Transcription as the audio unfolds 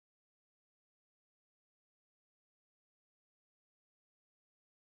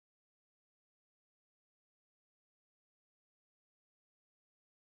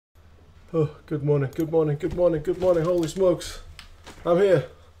Oh, good morning, good morning, good morning, good morning. Holy smokes. I'm here.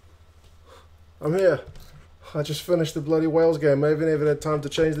 I'm here. I just finished the bloody Wales game. I haven't even had time to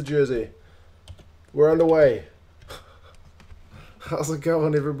change the jersey. We're underway. How's it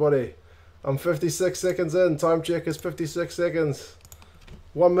going, everybody? I'm 56 seconds in. Time check is 56 seconds.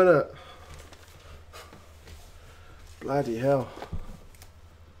 1 minute. Bloody hell.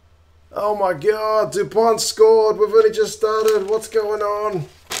 Oh my god, DuPont scored. We've only just started. What's going on?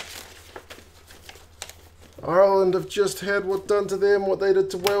 Ireland have just had what done to them, what they did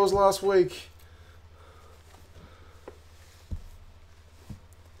to Wales last week.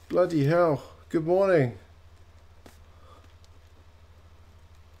 Bloody hell. Good morning.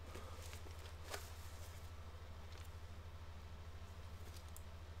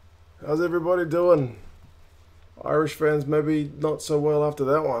 How's everybody doing? Irish fans maybe not so well after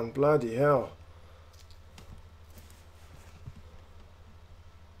that one. Bloody hell.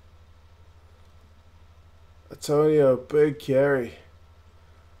 Antonio, big carry.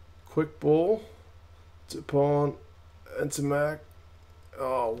 Quick ball. DuPont. Into Mac.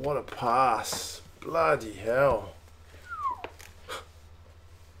 Oh, what a pass. Bloody hell.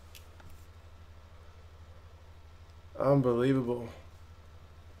 Unbelievable.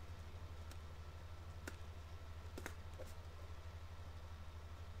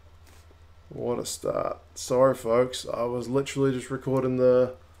 What a start. Sorry, folks. I was literally just recording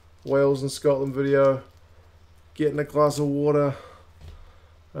the Wales and Scotland video, getting a glass of water,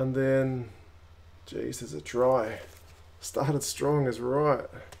 and then, geez, there's a try. Started strong is right.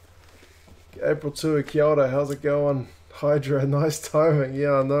 April 2, kia ora, how's it going? Hydra, nice timing.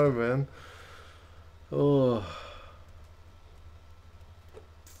 Yeah, I know, man. Oh.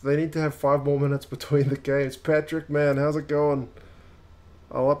 They need to have 5 more minutes between the games. Patrick, man, how's it going?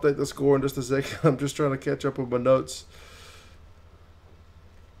 I'll update the score in just a second. I'm just trying to catch up with my notes.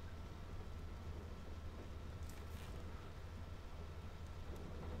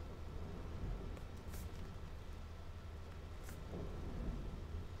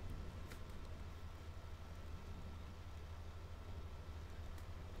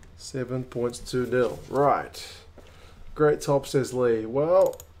 Seven points to 0. Right. Great top, says Lee.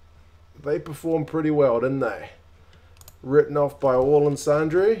 Well, they performed pretty well, didn't they? Written off by all and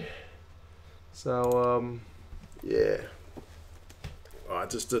sundry. So, yeah. I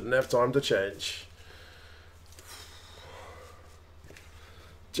just didn't have time to change.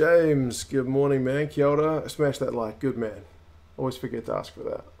 James, good morning, man. Kia ora. Smash that like. Good man. Always forget to ask for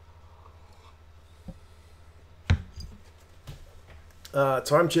that.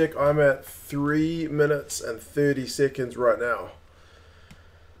 Time check. I'm at 3 minutes and 30 seconds right now.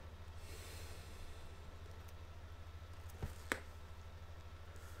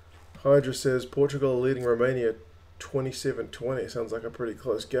 Hydra says Portugal are leading Romania 27-20. Sounds like a pretty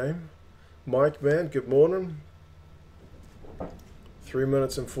close game. Mike, man, good morning. 3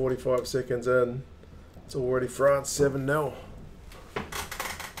 minutes and 45 seconds in. It's already France 7-0.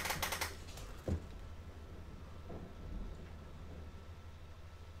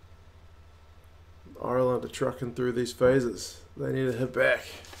 Ireland are trucking through these phases. They need to hit back.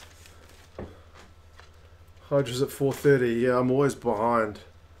 Hydra's at 4:30. Yeah, I'm always behind.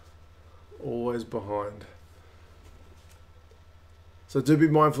 Always behind. So do be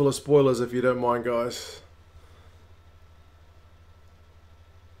mindful of spoilers if you don't mind, guys.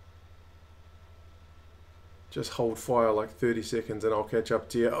 Just hold fire like 30 seconds and I'll catch up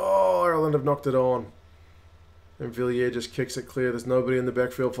to you. Oh, Ireland have knocked it on. And Villiers just kicks it clear. There's nobody in the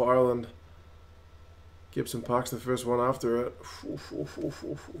backfield for Ireland. Gibson Park's the first one after it.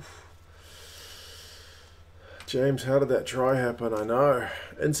 James, how did that try happen? I know.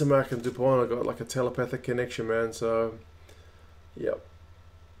 Intermac and DuPont have got like a telepathic connection, man. So, yep.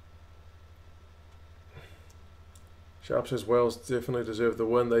 Sharp says Wales definitely deserved the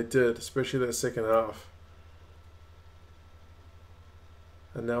win. They did, especially that second half.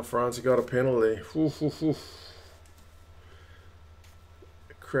 And now France have got a penalty.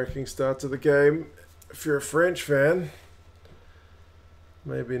 Cracking start to the game. If you're a French fan,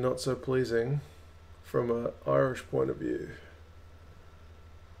 maybe not so pleasing from an Irish point of view.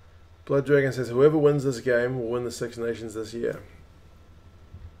 Blood Dragon says whoever wins this game will win the Six Nations this year.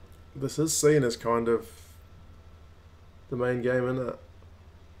 This is seen as kind of the main game, isn't it?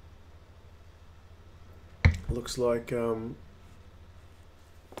 Looks like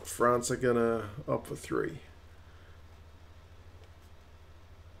France are gonna up for 3.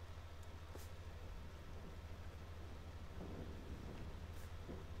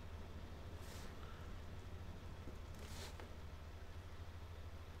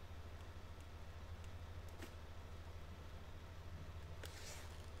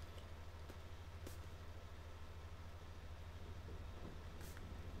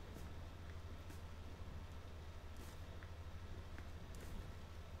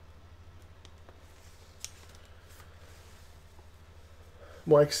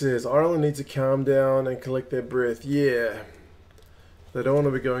 Mike says, Ireland needs to calm down and collect their breath. Yeah. They don't want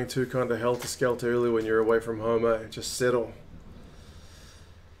to be going too kind of helter-skelter early when you're away from home, eh? Just settle.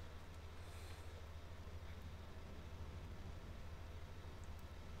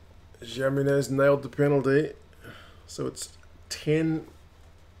 Jaminet nailed the penalty. So it's 10-0.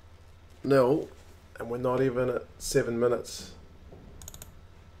 And we're not even at 7 minutes.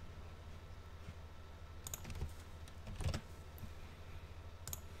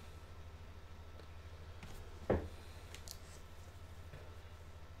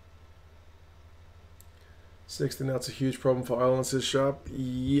 Sixteen, that's a huge problem for Ireland, says Sharp.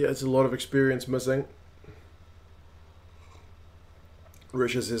 Yeah, it's a lot of experience missing.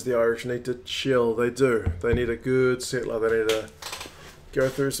 Richard says the Irish need to chill. They do. They need a good settler. They need to go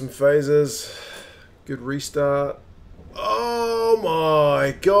through some phases. Good restart. Oh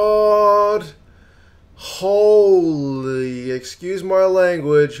my god! Holy, excuse my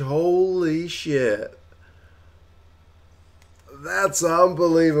language, holy shit. That's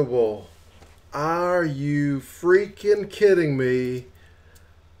unbelievable. Are you freaking kidding me?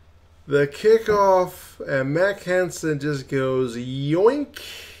 The kickoff and Mac Hansen just goes yoink.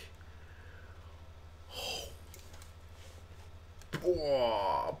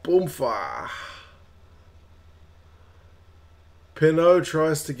 Oh, boomfa. Pinot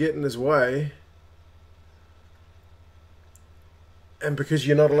tries to get in his way. And because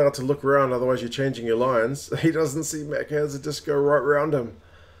you're not allowed to look around, otherwise you're changing your lines, he doesn't see Mac Hansen just go right round him.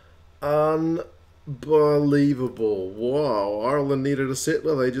 Unbelievable. Wow, Ireland needed a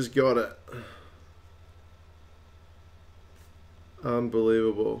settler, they just got it.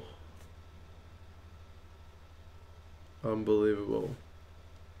 Unbelievable. Unbelievable.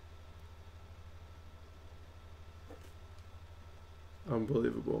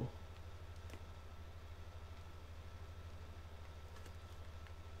 Unbelievable.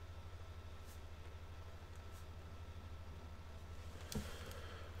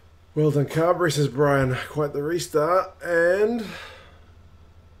 Well done, Carberry, says Brian. Quite the restart and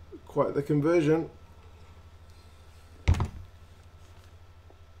quite the conversion.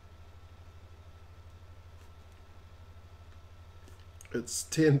 It's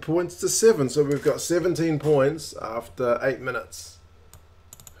 10 points to 7, so we've got 17 points after 8 minutes.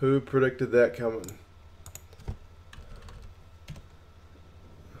 Who predicted that coming?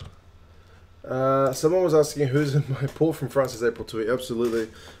 Someone was asking who's in my Paul from Francis April tweet. Absolutely.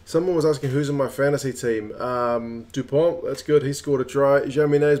 Someone was asking who's in my fantasy team. Dupont, that's good. He scored a try.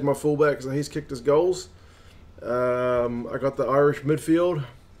 Jaminet is my fullback, so he's kicked his goals. I got the Irish midfield.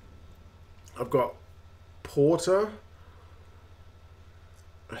 I've got Porter.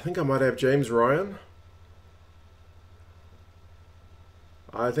 I think I might have James Ryan.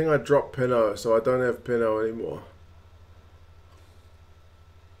 I think I dropped Pinot, so I don't have Pinot anymore.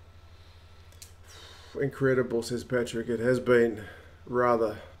 Incredible, says Patrick. It has been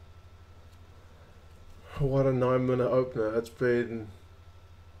rather. What a 9-minute opener. It's been,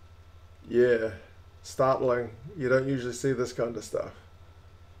 yeah, startling. You don't usually see this kind of stuff.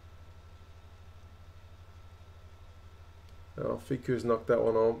 Oh, Fiku's knocked that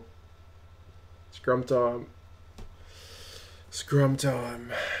one on. Scrum time. Scrum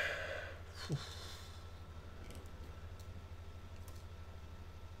time.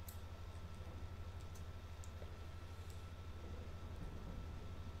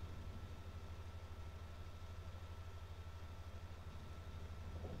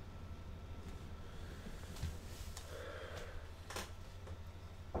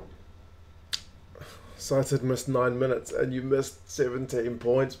 Sighted missed 9 minutes and you missed 17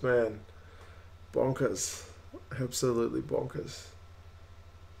 points, man. Bonkers. Absolutely bonkers.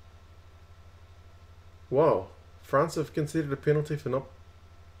 Wow. France have conceded a penalty for not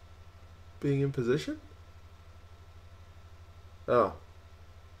being in position? Oh.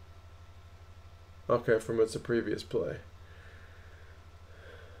 Okay, from it's a previous play.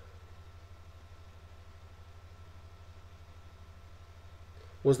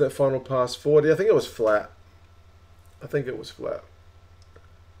 Was that final pass 40? I think it was flat. I think it was flat.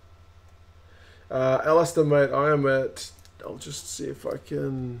 Alistair, mate, I am at... I'll just see if I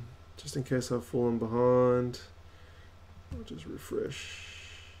can... Just in case I've fallen behind. I'll just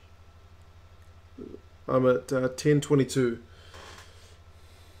refresh. I'm at 10:22.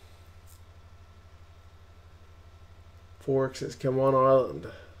 Forex says, come on, Ireland.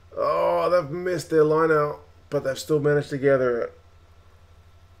 Oh, they've missed their line out, but they've still managed to gather it.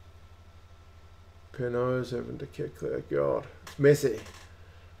 Pinot's having to kick there. God, it's messy.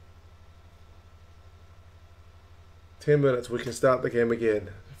 10 minutes, we can start the game again.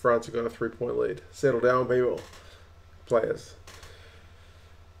 France have got a 3-point lead. Settle down, people. Players.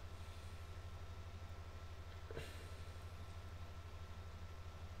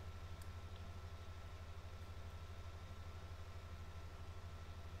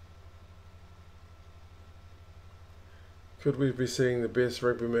 Could we be seeing the best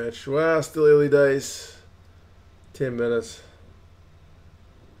rugby match? Well, still early days. 10 minutes.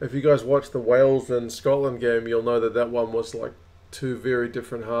 If you guys watch the Wales and Scotland game, you'll know that that one was like two very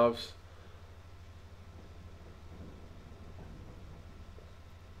different halves.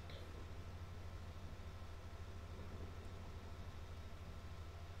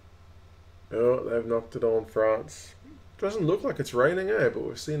 Oh, they've knocked it on France. Doesn't look like it's raining, eh? But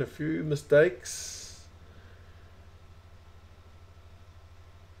we've seen a few mistakes.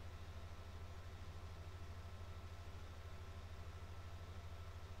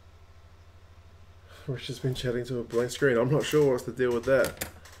 Rich has been chatting to a blank screen. I'm not sure what's the deal with that.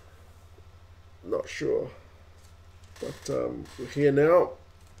 Not sure. But we're here now.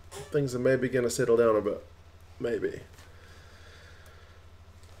 Things are maybe going to settle down a bit. Maybe.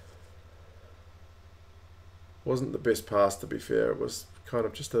 Wasn't the best pass, to be fair. It was kind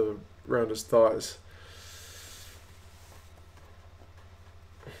of just around his thighs.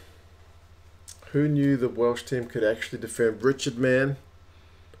 Who knew the Welsh team could actually defend Richard, man?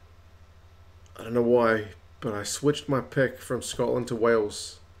 I don't know why, but I switched my pick from Scotland to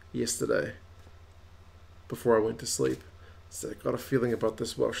Wales yesterday before I went to sleep. So I got a feeling about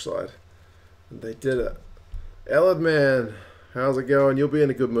this Welsh side. And they did it. Elad, man, how's it going? You'll be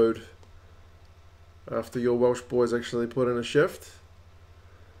in a good mood after your Welsh boys actually put in a shift.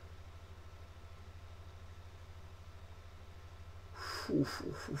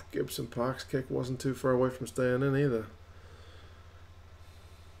 Gibson Park's kick wasn't too far away from staying in either.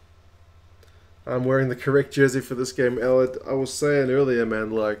 I'm wearing the correct jersey for this game, Elad. I was saying earlier,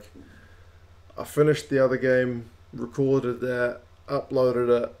 man, like, I finished the other game, recorded that,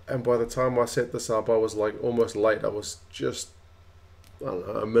 uploaded it, and by the time I set this up, I was like almost late. I was just, I don't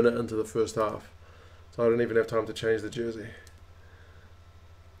know, a minute into the first half. So I didn't even have time to change the jersey.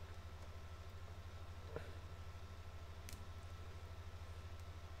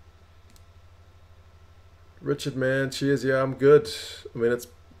 Richard, man, cheers. Yeah, I'm good. I mean, it's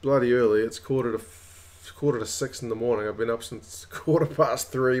bloody early. It's quarter to 6 in the morning. I've been up since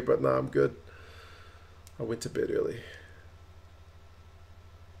 3:15, but no, I'm good. I went to bed early.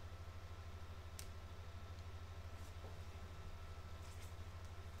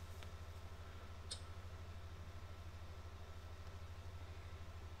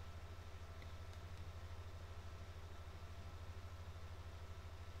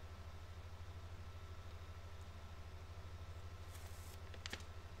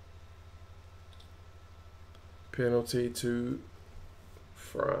 Penalty to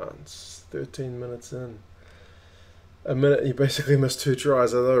France. 13 minutes in. A minute, you basically missed 2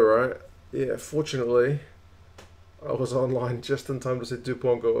 tries, I know, right? Yeah, fortunately, I was online just in time to see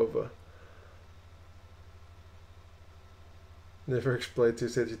Dupont go over. Never explained who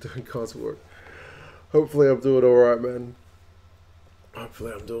said you're doing God's work. Hopefully I'm doing alright, man.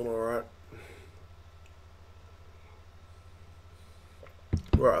 Hopefully I'm doing alright.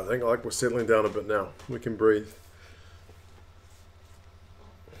 Right, I think like we're settling down a bit now. We can breathe.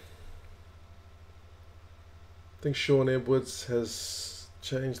 I think Sean Edwards has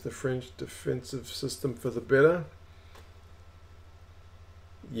changed the French defensive system for the better.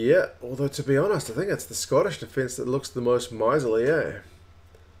 Yeah, although to be honest, I think it's the Scottish defence that looks the most miserly, eh?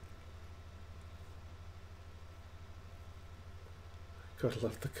 Gotta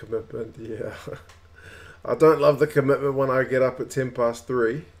love the commitment, yeah. I don't love the commitment when I get up at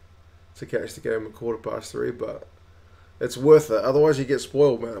 3:10 to catch the game at 3:15, but it's worth it. Otherwise you get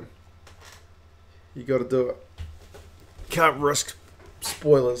spoiled, man. You gotta do it. Can't risk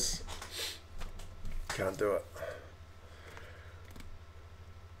spoilers. Can't do it.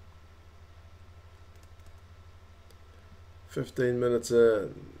 "15 minutes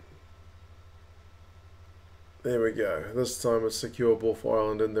in." There we go. This time it's secure ball for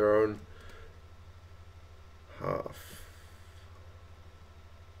Ireland in their own half.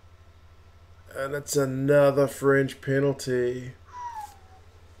 And it's another French penalty.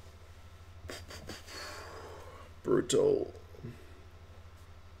 Brutal.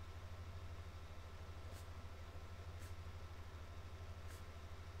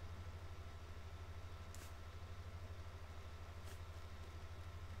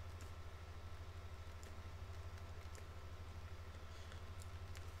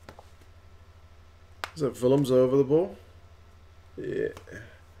 Is it Willems over the ball? Yeah.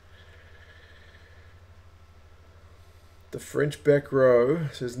 The French back row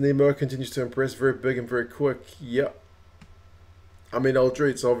says Nemo continues to impress, very big and very quick. Yep. I mean,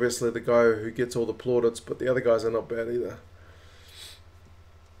 Aldrit's obviously the guy who gets all the plaudits, but the other guys are not bad either.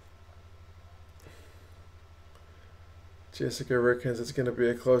 Jessica reckons it's going to be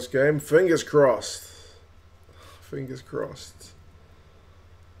a close game. Fingers crossed. Fingers crossed.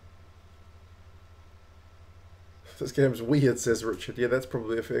 This game's weird, says Richard. Yeah, that's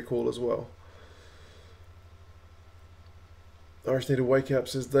probably a fair call as well. Irish need to wake up,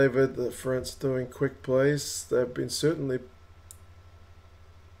 says David. The France doing quick plays. They've been certainly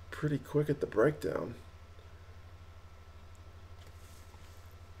pretty quick at the breakdown.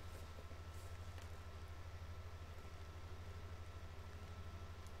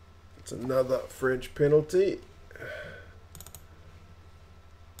 It's another French penalty.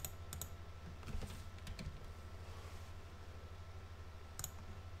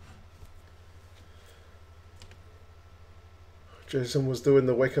 Jason was doing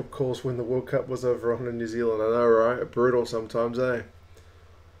the wake-up calls when the World Cup was over on in New Zealand. I know, right? Brutal sometimes, eh?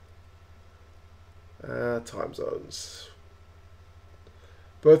 Time zones.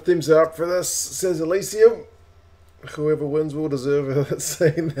 Both teams are up for this, says Elysium. Whoever wins will deserve it.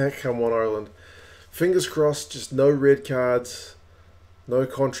 Saying that, come on, Ireland. Fingers crossed, just no red cards, no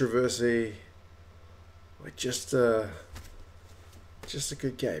controversy. Like just a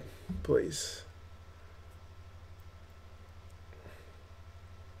good game, please.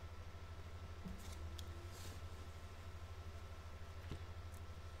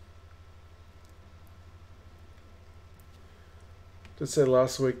 Did say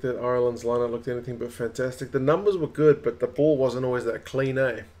last week that Ireland's lineup looked anything but fantastic. The numbers were good, but the ball wasn't always that clean,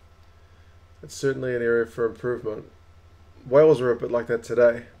 eh? It's certainly an area for improvement. Wales were a bit like that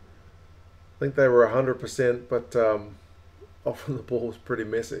today. I think they were 100%, but often the ball was pretty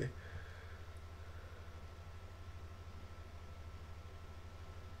messy.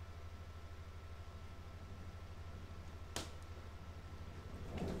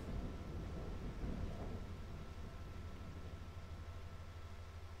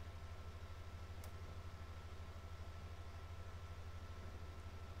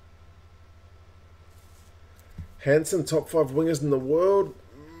 Handsome, top 5 wingers in the world.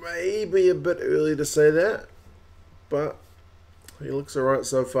 Maybe a bit early to say that, but he looks alright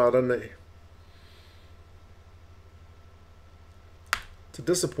so far, doesn't he? It's a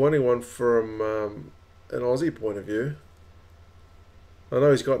disappointing one from an Aussie point of view. I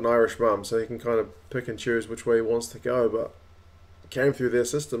know he's got an Irish mum, so he can kind of pick and choose which way he wants to go, but it came through their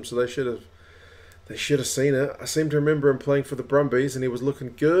system, so they should have seen it. I seem to remember him playing for the Brumbies and he was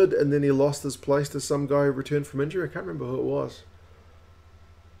looking good, and then he lost his place to some guy who returned from injury. I can't remember who it was.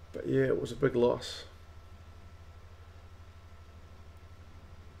 But yeah, it was a big loss.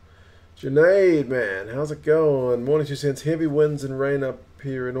 Junaid, man, how's it going? Morning 2 cents. Heavy winds and rain up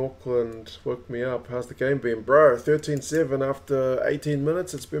here in Auckland woke me up. How's the game been? Bro, 13-7 after 18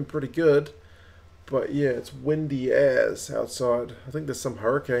 minutes. It's been pretty good. But yeah, it's windy as outside. I think there's some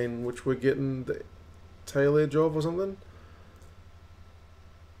hurricane which we're getting the tail edge of or something.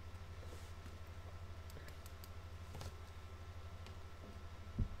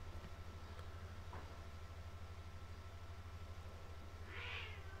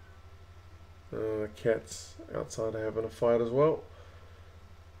 Cats outside are having a fight as well.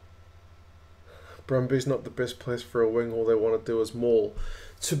 Brumby's not the best place for a wing. All they want to do is maul.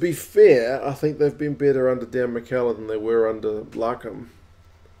 To be fair, I think they've been better under Dan McKellar than they were under Larkham.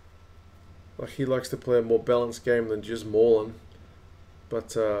 Like, he likes to play a more balanced game than just mauling.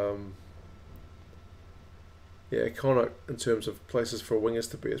 But, yeah, Connacht, in terms of places for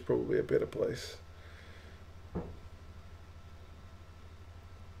wingers to be, is probably a better place.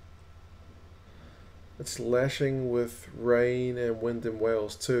 It's lashing with rain and wind in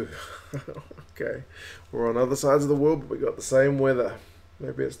Wales too. Okay, we're on other sides of the world, but we got the same weather.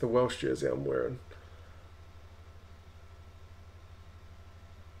 Maybe it's the Welsh jersey I'm wearing.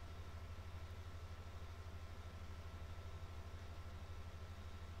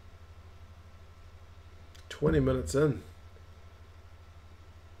 "20 minutes in."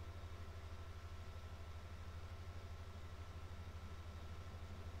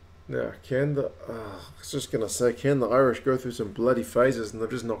 Yeah, I was just going to say, can the Irish go through some bloody phases, and they've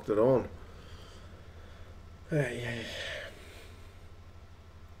just knocked it on. Hey.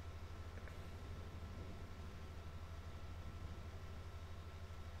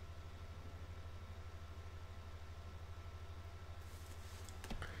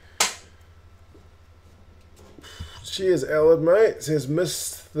 Cheers, Alad, mate. Says,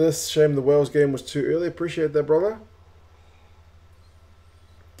 missed this. Shame the Wales game was too early. Appreciate that, brother.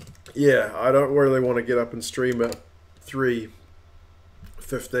 Yeah, I don't really want to get up and stream at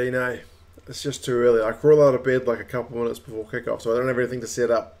 3:15, eh? It's just too early. I crawl out of bed like a couple minutes before kickoff, so I don't have anything to set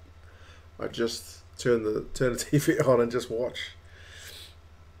up. I just turn the TV on and just watch.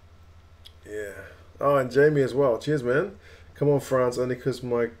 Yeah. Oh, and Jamie as well. Cheers, man. Come on, France. Only because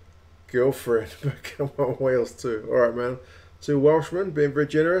my girlfriend, but come on, Wales too. Alright, man. 2 Welshmen being very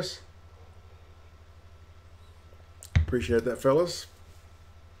generous. Appreciate that, fellas.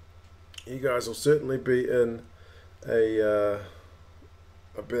 You guys will certainly be in a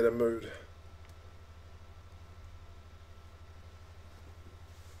better mood.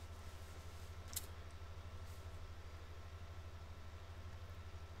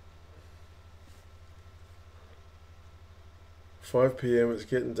 "5 p.m. It's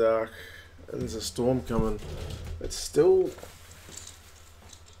getting dark, and there's a storm coming. It's still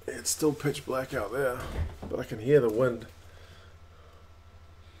pitch black out there, but I can hear the wind."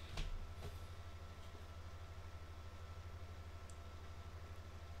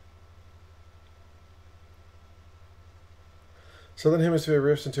 "Southern Hemisphere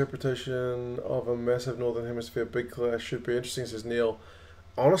ref's interpretation of a massive Northern Hemisphere big clash should be interesting," says Neil.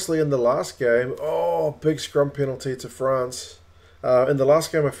 Honestly, in the last game, big scrum penalty to France. In the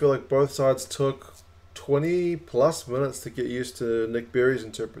last game, I feel like both sides took 20 plus minutes to get used to Nick Berry's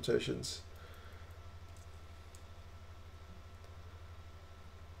interpretations.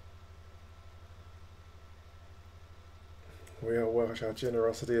 We are Welsh, our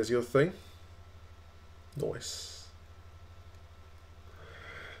generosity is your thing. Nice.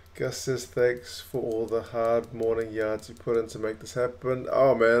 Gus says thanks for all the hard morning yards you put in to make this happen.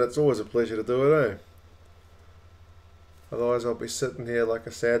 Oh man, it's always a pleasure to do it, eh? Otherwise I'll be sitting here like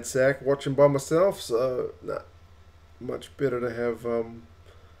a sad sack watching by myself, so nah, much better to have a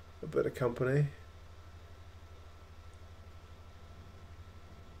bit of company.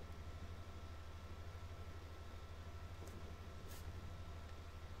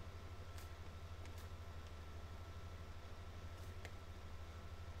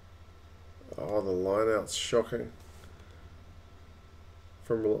 Oh, the line-out's shocking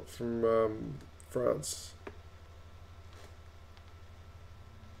from France.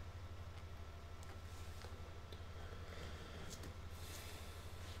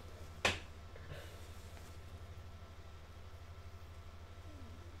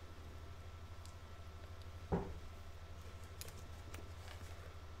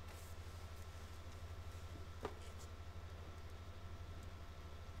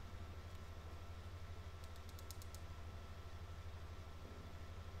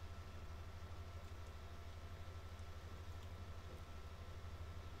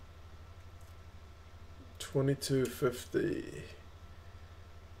 $22.50.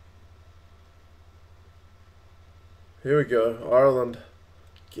 Here we go, Ireland.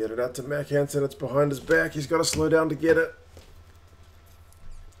 Get it out to Mac Hansen. It's behind his back. He's got to slow down to get it.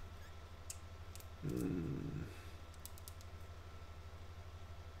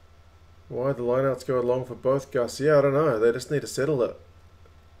 Why the lineouts go along for both, Gus? Yeah, I don't know. They just need to settle it.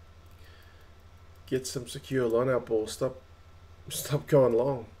 Get some secure lineout ball. Stop going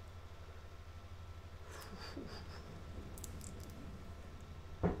long.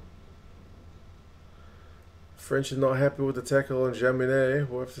 French is not happy with the tackle on Jaminet.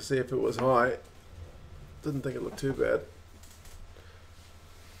 We'll have to see if it was high. Didn't think it looked too bad.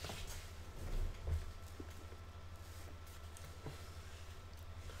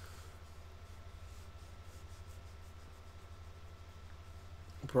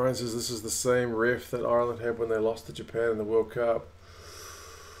 Brian says this is the same ref that Ireland had when they lost to Japan in the World Cup.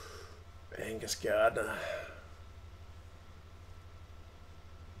 Angus Gardner.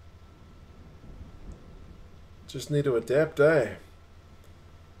 Just need to adapt, eh?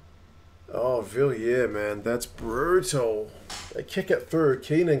 Oh, Villiers, man, that's brutal. They kick it through.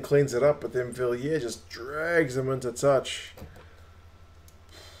 Keenan cleans it up, but then Villiers just drags him into touch.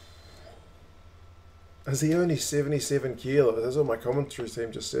 Is he only 77 kilos? That's what my commentary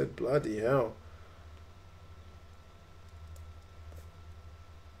team just said. Bloody hell.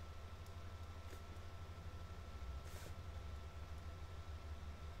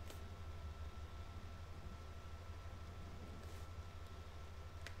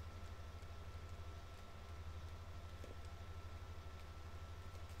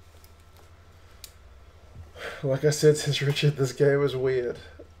 Like I said, since Richard, this game was weird.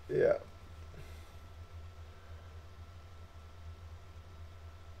 Yeah.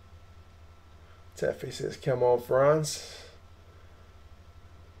 Taffy says, come on, France.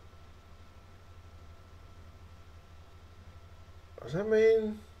 Does that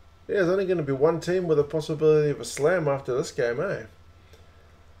mean... Yeah, there's only going to be one team with a possibility of a slam after this game, eh?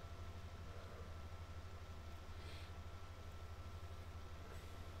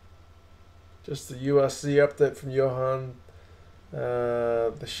 Just the URC update from Johan.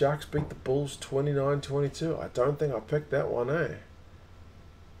 The Sharks beat the Bulls 29-22. I don't think I picked that one, eh?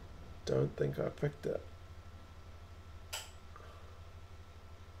 Don't think I picked it.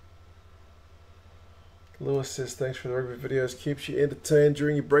 Lewis says, thanks for the rugby videos. Keeps you entertained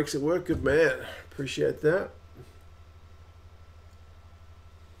during your breaks at work. Good man. Appreciate that.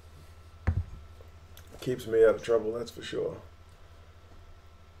 Keeps me out of trouble, that's for sure.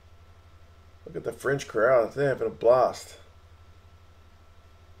 Look at the French crowd. They're having a blast.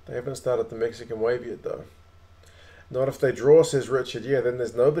 They haven't started the Mexican wave yet, though. Not if they draw, says Richard. Yeah, then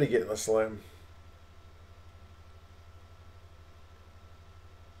there's nobody getting a slam.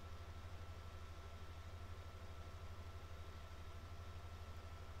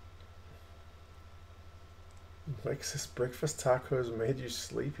 Makes this breakfast tacos made you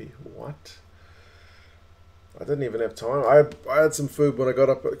sleepy. What? I didn't even have time. I had some food when I got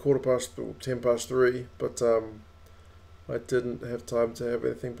up at 3:10, but I didn't have time to have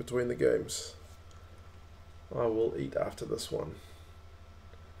anything between the games. I will eat after this one.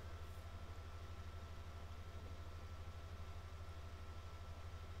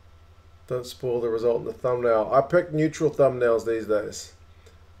 Don't spoil the result in the thumbnail. I pick neutral thumbnails these days.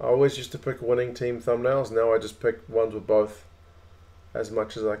 I always used to pick winning team thumbnails. Now I just pick ones with both as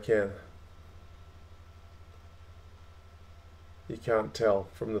much as I can. You can't tell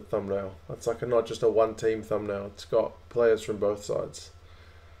from the thumbnail. It's like not just a one team thumbnail. It's got players from both sides.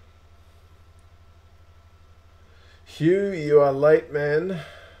 Hugh, you are late, man.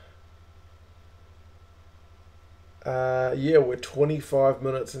 Yeah, we're 25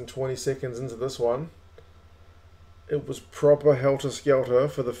 minutes and 20 seconds into this one. It was proper helter-skelter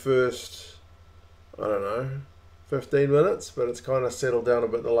for the first, I don't know, 15 minutes, but it's kind of settled down a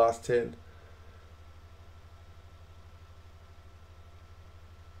bit the last 10.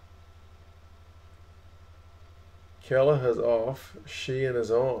 Keller is off, Sheehan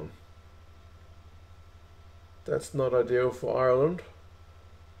is on. That's not ideal for Ireland.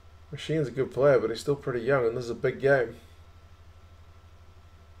 Sheehan's a good player, but he's still pretty young, and this is a big game.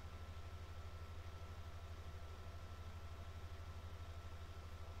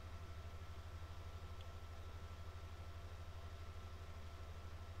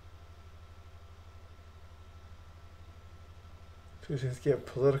 He's getting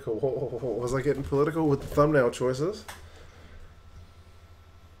political. Was I getting political with the thumbnail choices?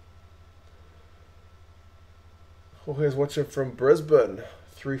 Jorge's watching from Brisbane.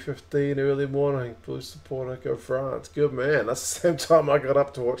 3:15 early morning. Blue supporter, go France. Good man. That's the same time I got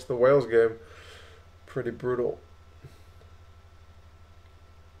up to watch the Wales game. Pretty brutal.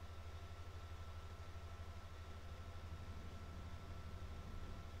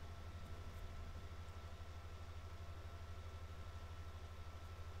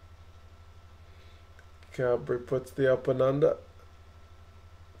 Carberry puts the up and under.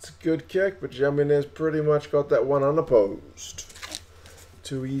 It's a good kick, but Jimenez pretty much got that one unopposed.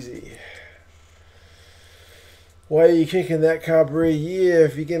 Too easy. Why are you kicking that, Carberry? Yeah,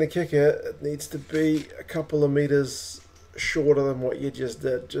 if you're going to kick it, it needs to be a couple of meters shorter than what you just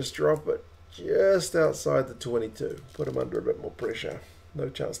did. Just drop it just outside the 22. Put him under a bit more pressure. No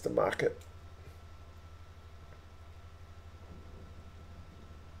chance to mark it.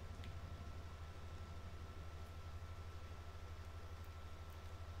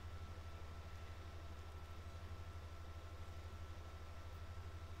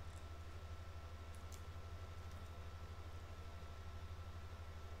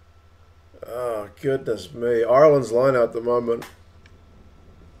 Oh, goodness me. Ireland's line at the moment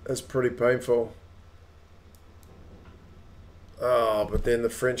is pretty painful. Oh, but then the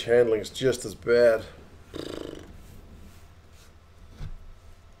French handling is just as bad.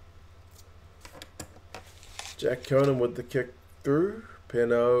 Jack Conan with the kick through.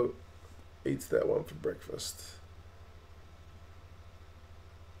 Peno eats that one for breakfast.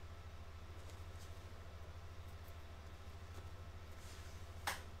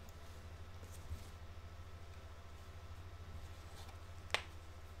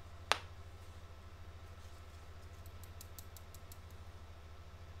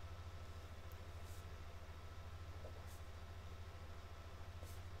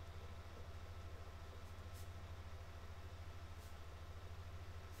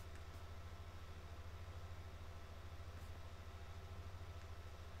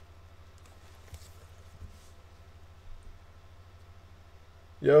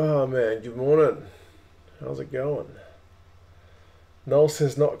 Yo, man, good morning. How's it going? Noel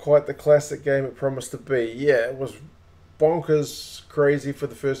says not quite the classic game it promised to be. Yeah, it was bonkers crazy for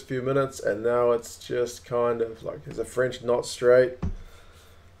the first few minutes, and now it's just kind of like, is the French not straight?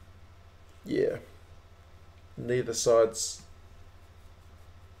 Yeah. Neither side's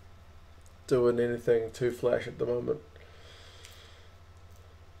doing anything too flash at the moment.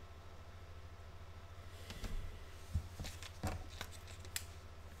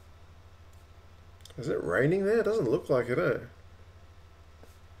 Is it raining there? It doesn't look like it, eh?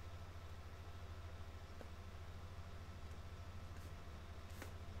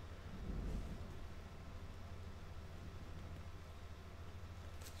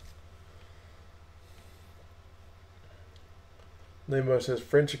 Nemo says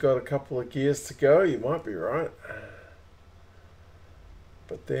French have got a couple of gears to go. You might be right.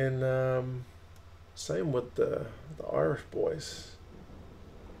 But then, same with the Irish boys.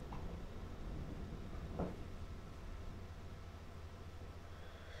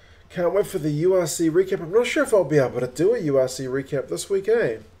 Can't wait for the URC recap. I'm not sure if I'll be able to do a URC recap this week,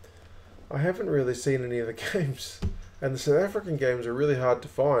 eh? I haven't really seen any of the games. And the South African games are really hard to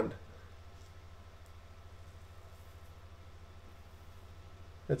find.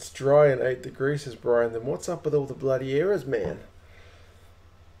 It's dry and 8 degrees, says Brian. Then what's up with all the bloody errors, man?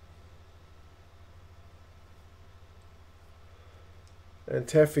 And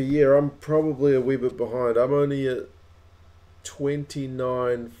Taffy, yeah, I'm probably a wee bit behind. I'm only at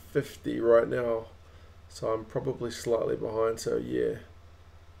 29.50 right now. So I'm probably slightly behind. So yeah.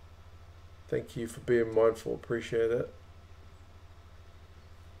 Thank you for being mindful. Appreciate it.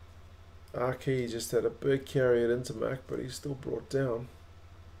 Arki just had a big carry at Intermac, but he's still brought down.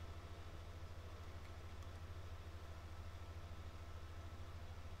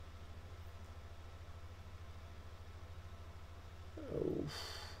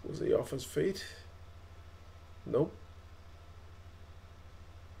 Was he off his feet? Nope.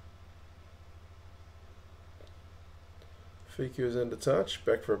 Fiku is into touch.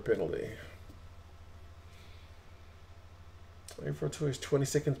 Back for a penalty. A4-2 is 20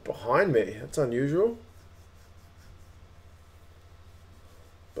 seconds behind me. That's unusual.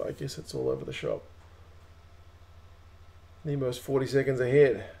 But I guess it's all over the shop. Nemo's 40 seconds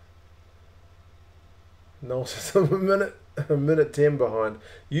ahead. Noel says I'm a minute 10 behind.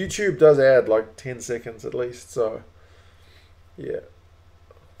 YouTube does add like 10 seconds at least, so yeah.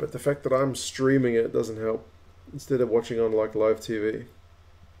 But the fact that I'm streaming it doesn't help. Instead of watching on like live TV.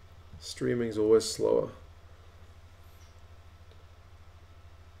 Streaming's always slower.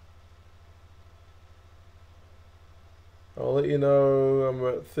 I'll let you know I'm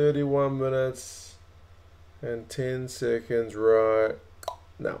at 31 minutes and 10 seconds right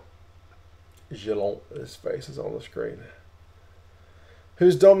now. Gillon, his face is on the screen.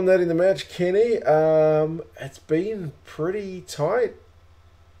 Who's dominating the match? Kenny. It's been pretty tight.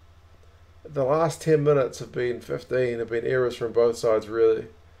 The last 10 minutes have been 15. Have been errors from both sides, really.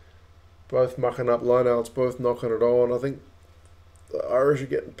 Both mucking up lineouts, both knocking it on. I think the Irish are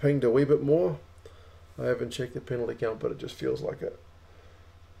getting pinged a wee bit more. I haven't checked the penalty count, but it just feels like it.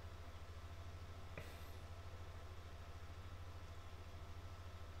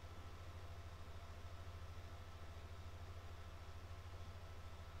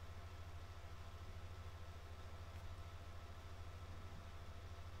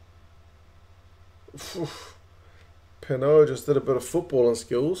 Pinot just did a bit of footballing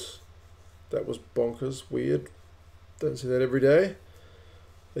skills. That was bonkers, weird. Don't see that every day.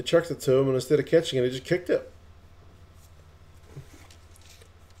 They chucked it to him, and instead of catching it, he just kicked it.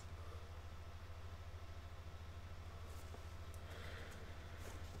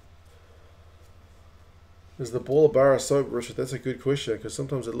 Is the ball a bar of soap, Richard? That's a good question, because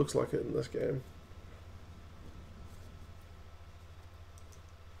sometimes it looks like it in this game.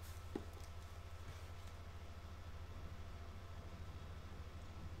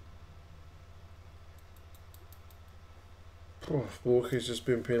 Oh, Walker's just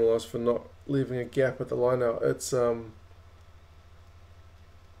been penalised for not leaving a gap at the line out. It's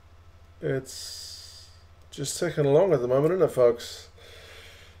just ticking along at the moment, isn't it, folks?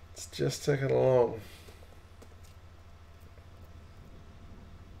 It's just ticking along.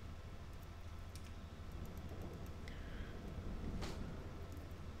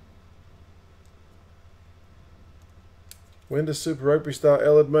 When does Super Rugby start,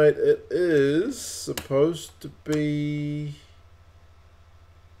 Elad, mate? It is supposed to be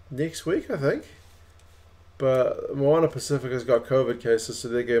next week, I think. But Moana Pacifica's got COVID cases, so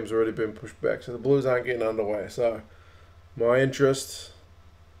their game's already been pushed back. So the Blues aren't getting underway. So my interest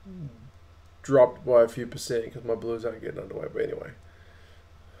dropped by a few percent because my Blues aren't getting underway. But anyway,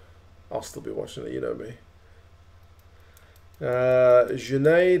 I'll still be watching it, you know me.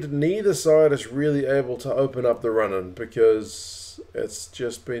 Junaid, neither side is really able to open up the run-in because it's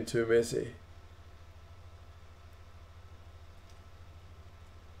just been too messy.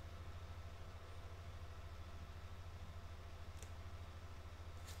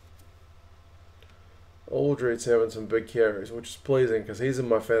 Aldridge's having some big carries, which is pleasing because he's in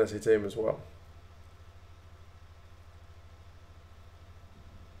my fantasy team as well.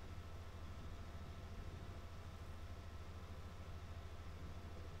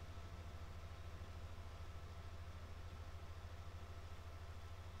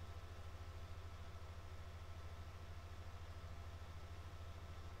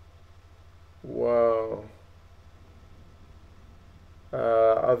 Wow.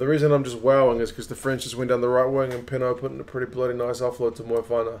 The reason I'm just wowing is because the French just went down the right wing and Pinot put in a pretty bloody nice offload to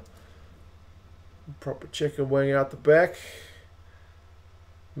Moefana. Proper chicken wing out the back.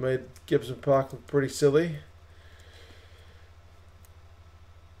 Made Gibson Park look pretty silly.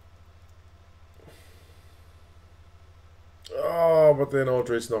 Oh, but then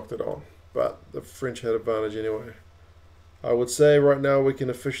Aldridge knocked it on. But the French had advantage anyway. I would say right now we can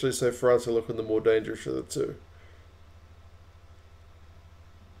officially say France are looking the more dangerous of the two.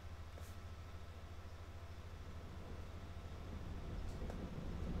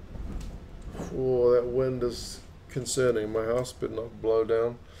 Oh, that wind is concerning. My house better not blow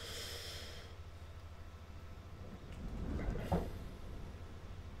down.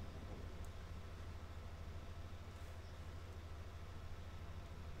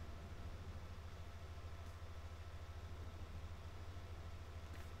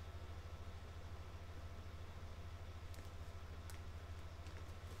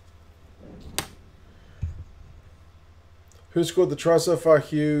 Who scored the try so far,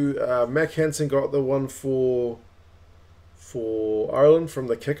 Hugh? Mac Hansen got the one for Ireland from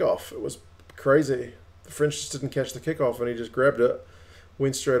the kickoff. It was crazy. The French just didn't catch the kickoff, and he just grabbed it,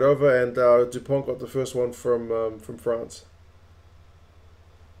 went straight over, and Dupont got the first one from France.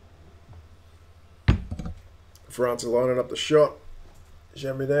 France are lining up the shot.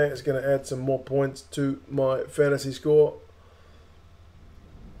 Jaminet is going to add some more points to my fantasy score.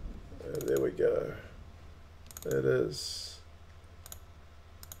 And there we go. It is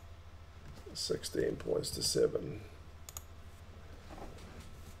 16 points to 7.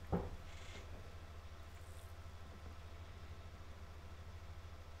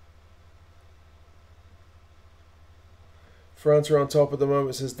 France are on top at the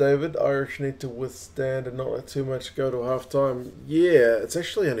moment, says David. Irish need to withstand and not let too much go to half time. Yeah, it's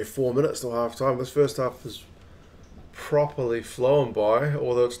actually only 4 minutes till half time. This first half has properly flown by,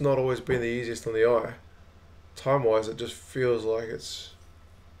 although it's not always been the easiest on the eye. Time-wise, it just feels like it's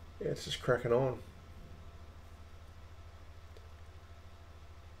just cracking on.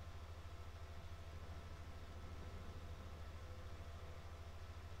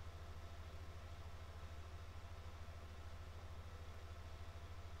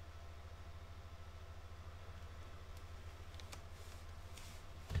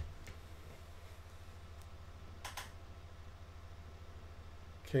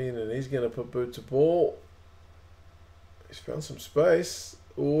 Keenan, he's going to put boot to ball. He's found some space.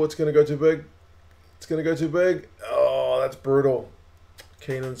 Oh, it's going to go too big. It's going to go too big. Oh, that's brutal.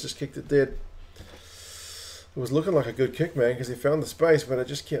 Keenan's just kicked it dead. It was looking like a good kick, man, because he found the space, but it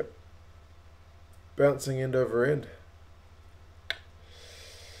just kept bouncing end over end.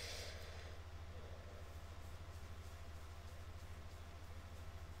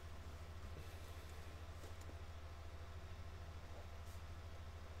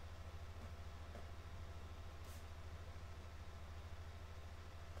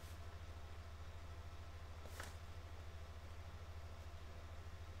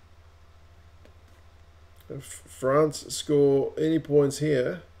 If France score any points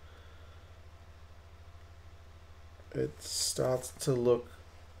here, it starts to look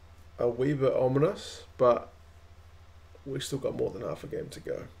a wee bit ominous, but we've still got more than half a game to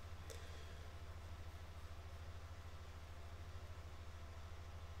go.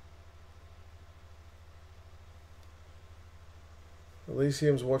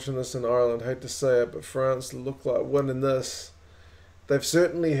 Elysium's watching this in Ireland. Hate to say it, but France look like winning this. They've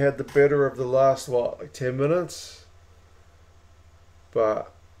certainly had the better of the last, like 10 minutes?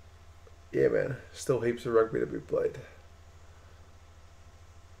 But, yeah, man, still heaps of rugby to be played.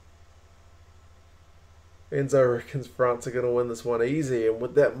 Enzo reckons France are going to win this one easy, and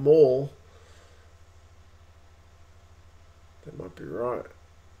with that maul, that might be right.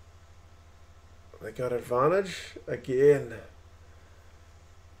 They got advantage again.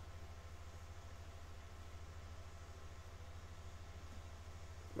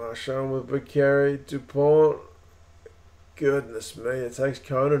 Marchand with big carry. Dupont. Goodness me, it takes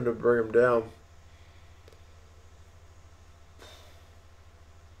Conan to bring him down.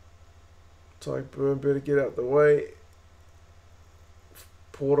 Tyke Burn better get out the way.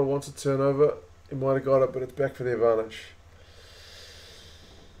 Porter wants a turnover. He might have got it, but it's back for the advantage.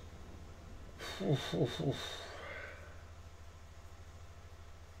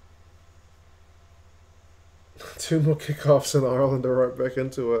 Two more kickoffs and Ireland are right back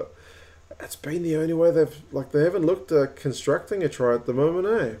into it. It's been the only way they haven't looked constructing a try at the moment,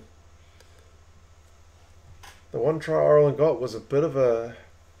 eh? The one try Ireland got was a bit of a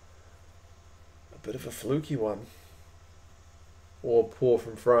fluky one. or poor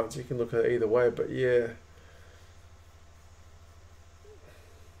from France. You can look at it either way, but yeah.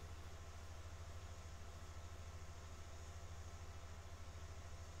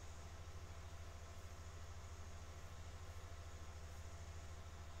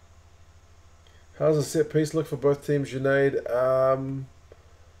 How's the set piece look for both teams, Junaid?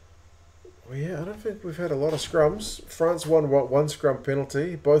 Well, yeah, I don't think we've had a lot of scrums. France won one scrum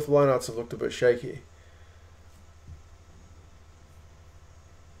penalty. Both lineouts have looked a bit shaky.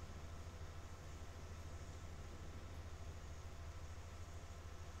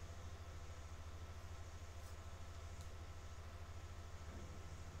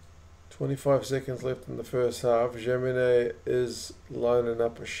 "25 seconds left in the first half. Jaminet is lining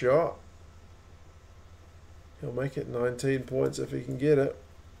up a shot. He'll make it 19 points if he can get it.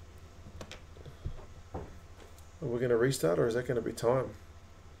 Are we going to restart, or is that going to be time?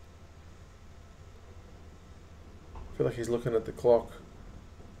 I feel like he's looking at the clock.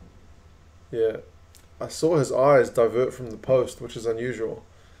 Yeah. I saw his eyes divert from the post, which is unusual.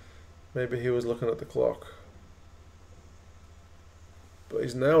 Maybe he was looking at the clock. But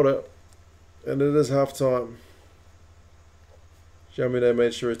he's nailed it. And it is half time. Jaminet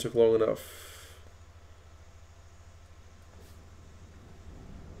made sure he took long enough.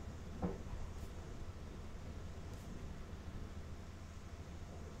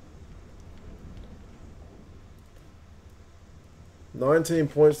 "19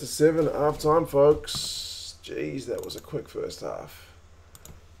 points to 7 at half time, folks." Jeez, that was a quick first half.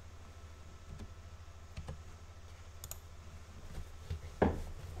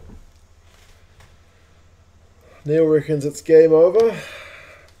 Neil reckons it's game over.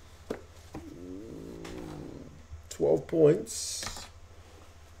 12 points.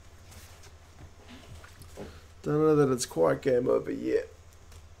 Don't know that it's quite game over yet.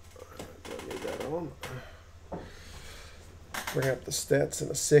 Don't need that on. Bring up the stats in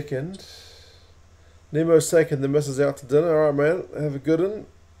a second. Nemo's taking the missus out to dinner. Alright, man. Have a good one.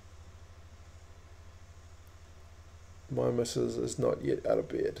 My missus is not yet out of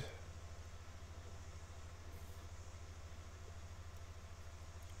bed.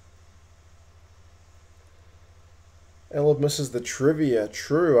 Ella misses the trivia.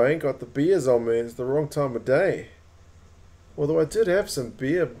 True, I ain't got the beers on me. It's the wrong time of day. Although I did have some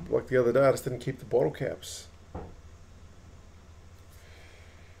beer like the other day. I just didn't keep the bottle caps.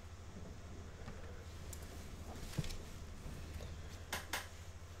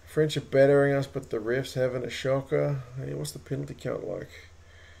 French are battering us, but the refs having a shocker. Hey, what's the penalty count like?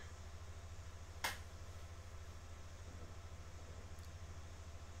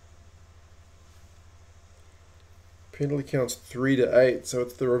 Penalty count's 3-8, so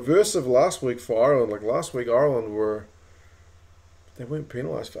it's the reverse of last week for Ireland. Like last week, Ireland they weren't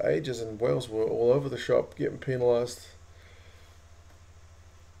penalised for ages, and Wales were all over the shop getting penalised.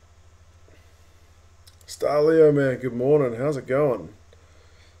 Starleo, man, good morning. How's it going?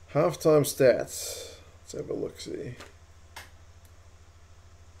 Halftime stats. Let's have a look-see.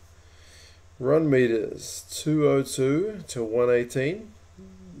 Run meters, 202 to 118.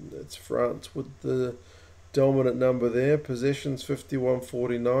 That's France with the dominant number there. Possessions,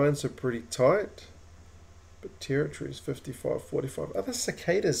 51-49, so pretty tight. But territories, 55-45. Are the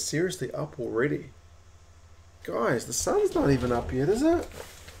cicadas seriously up already? Guys, the sun's not even up yet, is it?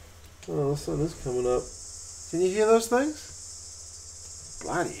 Oh, the sun is coming up. Can you hear those things?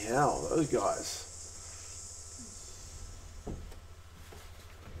 Bloody hell, those guys.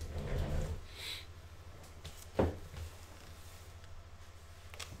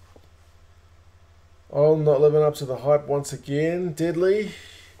 I'm not living up to the hype once again. Deadly.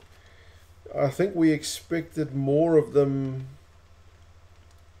 I think we expected more of them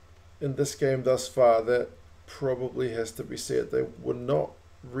in this game thus far. That probably has to be said. They were not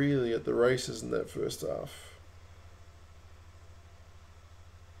really at the races in that first half.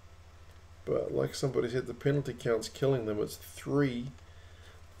 But like somebody said, the penalty count's killing them. It's 3-8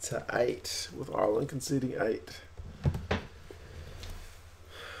 with Ireland conceding 8.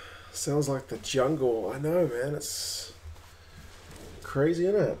 Sounds like the jungle. I know, man. It's crazy,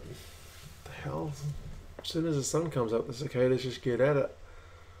 isn't it? What the hell? As soon as the sun comes up, the cicadas just get at it.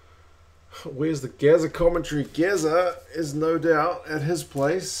 Where's the Gaza commentary? Gaza is no doubt at his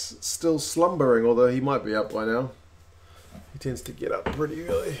place, still slumbering, although he might be up by now. He tends to get up pretty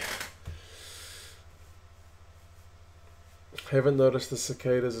early. Haven't noticed the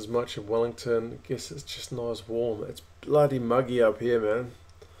cicadas as much in Wellington. I guess it's just not as warm. It's bloody muggy up here, man.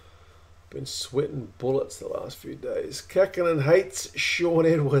 Been sweating bullets the last few days. Kakinen hates Shaun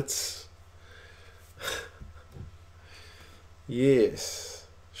Edwards. Yes.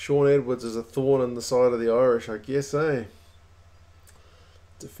 Shaun Edwards is a thorn in the side of the Irish, I guess, eh?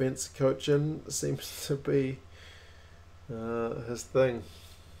 defense coaching seems to be his thing.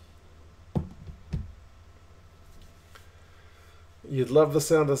 You'd love the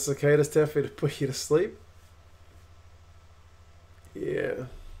sound of cicadas, Taffy, to put you to sleep. Yeah.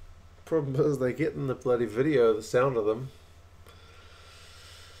 Problem is they get in the bloody video the sound of them.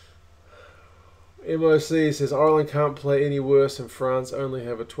 MOC says Ireland can't play any worse and France only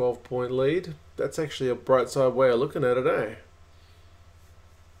have a 12-point lead. That's actually a bright side way of looking at it, eh?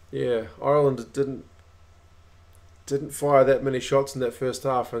 Yeah, Ireland didn't fire that many shots in that first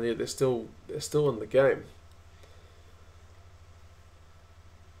half, and yet they're still in the game.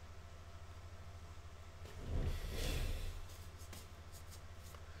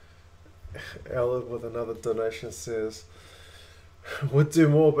 Alan with another donation says, would do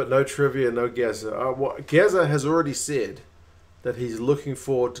more, but no trivia, no Gazza. Gazza has already said that he's looking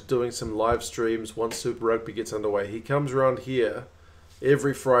forward to doing some live streams once Super Rugby gets underway. He comes around here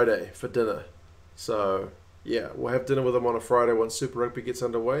every Friday for dinner. So, yeah, we'll have dinner with him on a Friday once Super Rugby gets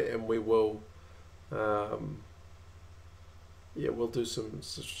underway, and we will, we'll do some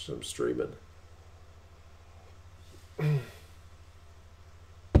streaming.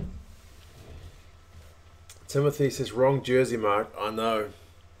 Timothy says, wrong jersey, Mark. I know.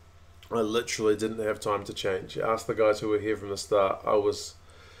 I literally didn't have time to change. Ask the guys who were here from the start. I was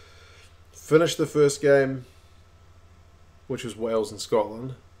finished the first game, which was Wales and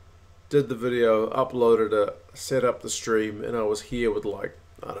Scotland. Did the video, uploaded it, set up the stream, and I was here with like,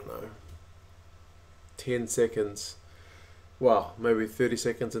 I don't know, 10 seconds. Well, maybe 30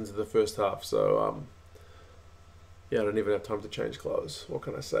 seconds into the first half. So, yeah, I didn't even have time to change clothes. What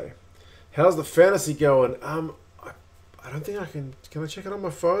can I say? How's the fantasy going? I don't think I can. Can I check it on my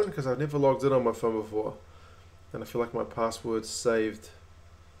phone? Because I've never logged in on my phone before, and I feel like my password's saved.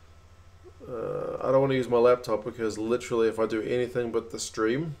 I don't want to use my laptop because literally, if I do anything but the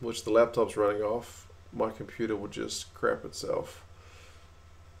stream, which the laptop's running off, my computer would just crap itself.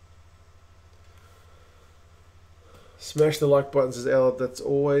 Smash the like button, says Ella. That's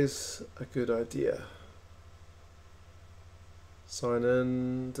always a good idea. Sign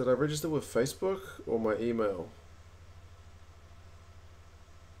in. Did I register with Facebook or my email?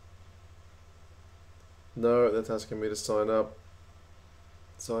 No, that's asking me to sign up.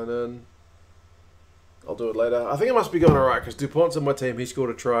 Sign in. I'll do it later. I think it must be going alright because DuPont's on my team. He scored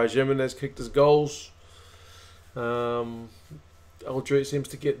a try. Jimenez kicked his goals. Aldrich seems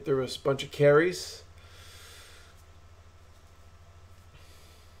to get through a bunch of carries.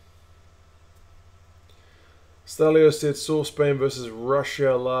 Stalio said, saw Spain versus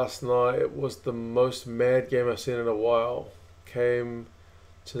Russia last night. It was the most mad game I've seen in a while. Came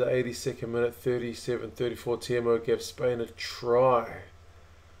to the 82nd minute, 37-34. TMO gave Spain a try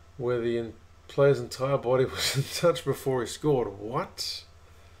where the player's entire body was in touch before he scored. What?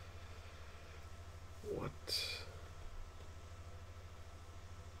 What?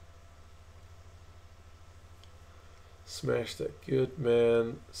 Smashed it. Good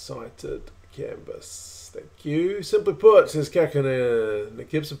man. Sighted. Canvas. Thank you. Simply put, says Kakinen, the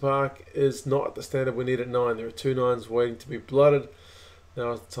Gibson Park is not at the standard we need at 9. There are 2 9s waiting to be blooded.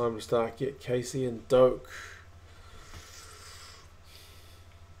 Now is the time to start. Get Casey and Doak.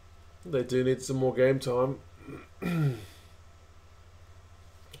 They do need some more game time.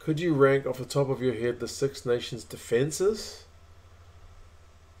 Could you rank off the top of your head the Six Nations defences?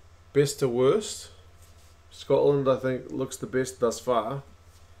 Best to worst? Scotland, I think, looks the best thus far.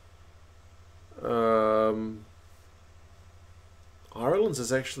 Ireland's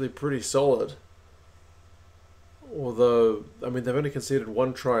is actually pretty solid. Although, I mean, they've only conceded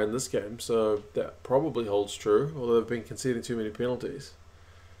 1 try in this game, so that probably holds true. Although they've been conceding too many penalties.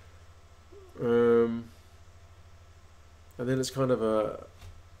 And then it's kind of a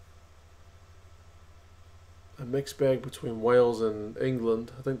mixed bag between Wales and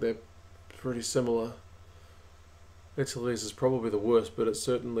England. I think they're pretty similar. Italy's is probably the worst, but it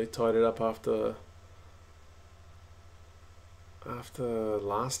certainly tied it up after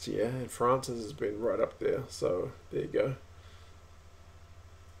last year, and France's has been right up there, so there you go.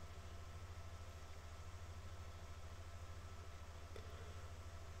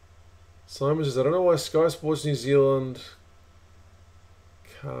 Simon says, I don't know why Sky Sports New Zealand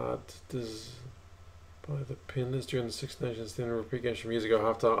can't buy the pinners during the Six Nations dinner repeat games from years ago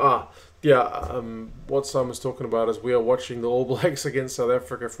halftime. What Simon's talking about is we are watching the All Blacks against South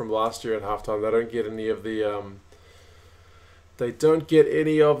Africa from last year at halftime. They don't get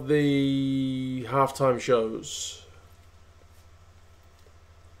any of the halftime shows.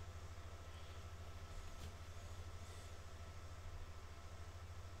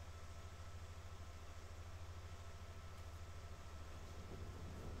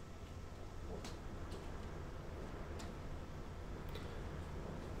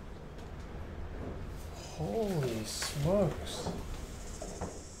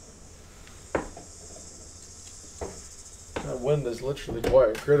 That wind is literally quite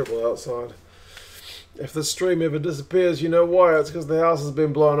incredible outside. If the stream ever disappears, you know why. It's because the house has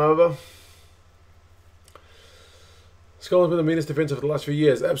been blown over. Scotland's been the meanest defence for the last few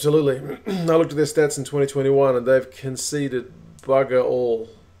years. Absolutely. I looked at their stats in 2021 and they've conceded bugger all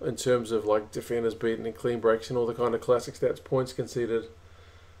in terms of like defenders beaten and clean breaks and all the kind of classic stats. Points conceded.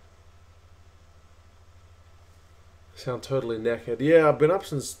 Sound totally knackered. Yeah, I've been up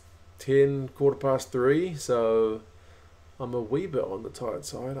since 10, 3:15, so I'm a wee bit on the tight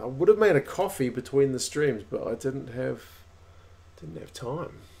side. I would have made a coffee between the streams, but I didn't have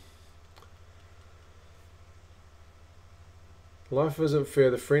time. Life isn't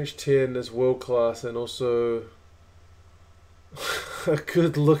fair. The French 10 is world class and also a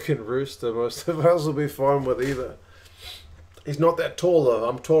good looking rooster. Most of us will be fine with either. He's not that tall though.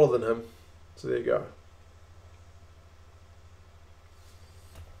 I'm taller than him. So there you go.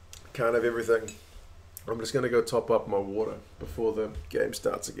 Can't have everything. I'm just going to go top up my water before the game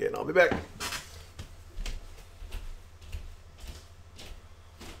starts again. I'll be back.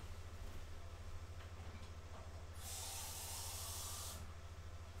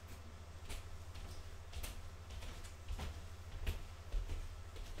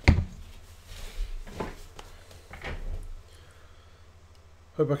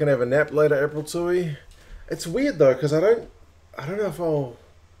 Hope I can have a nap later, April Tui. It's weird though, because I don't know if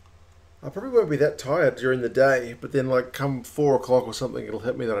I probably won't be that tired during the day, but then like come 4 o'clock or something, it'll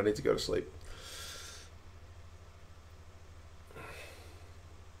hit me that I need to go to sleep.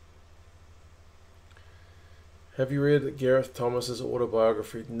 Have you read Gareth Thomas's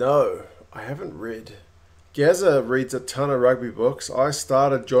autobiography? No, I haven't read. Gazza reads a ton of rugby books. I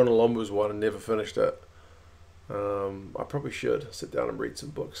started John Olombu's one and never finished it. I probably should sit down and read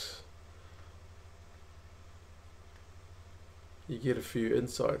some books. You get a few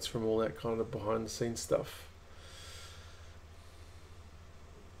insights from all that kind of behind the scenes stuff.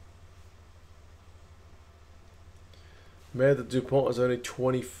 Mad that DuPont is only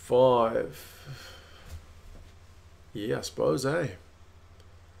 25. Yeah, I suppose, eh?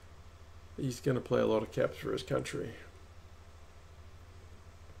 He's going to play a lot of caps for his country.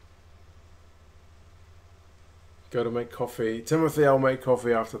 Go to make coffee. Timothy, I'll make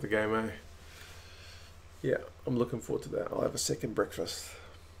coffee after the game, eh? Yeah, I'm looking forward to that. I'll have a second breakfast.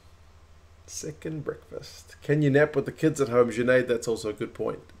 Second breakfast. Can you nap with the kids at home, Junaid? That's also a good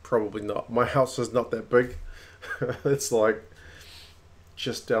point. Probably not. My house is not that big. It's like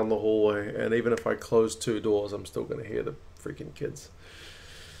just down the hallway. And even if I close 2 doors, I'm still going to hear the freaking kids.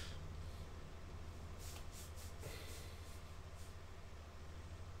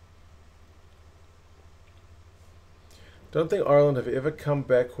 Don't think Ireland have ever come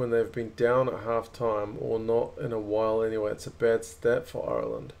back when they've been down at half time, or not in a while anyway. It's a bad stat for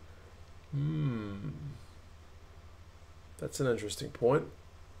Ireland. That's an interesting point.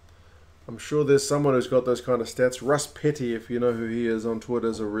 I'm sure there's someone who's got those kind of stats. Russ Petty, if you know who he is on Twitter,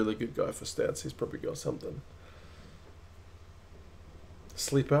 is a really good guy for stats. He's probably got something.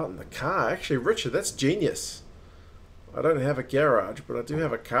 Sleep out in the car. Actually, Richard, that's genius. I don't have a garage, but I do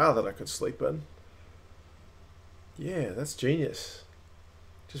have a car that I could sleep in. Yeah, that's genius.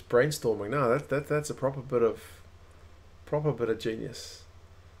 Just brainstorming. No, that's a proper bit of genius.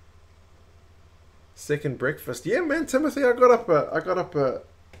 Second breakfast. Yeah, man, Timothy, I got out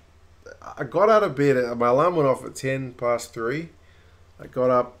of bed. My alarm went off at 3:10. I got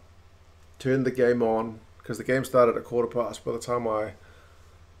up, turned the game on because the game started at 3:15. By the time I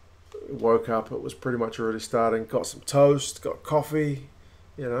woke up, it was pretty much already starting. Got some toast, got coffee,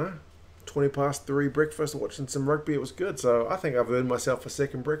 you know. 3:20 breakfast, watching some rugby. It was good. So I think I've earned myself a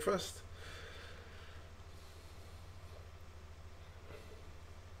second breakfast.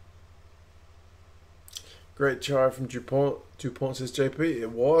 Great chai from DuPont. DuPont says JP.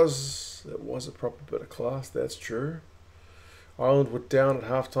 It was a proper bit of class. That's true. Ireland were down at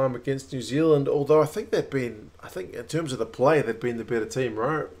halftime against New Zealand. Although I think in terms of the play, they'd been the better team,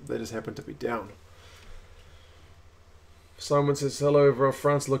 right? They just happened to be down. Simon says, hello everyone,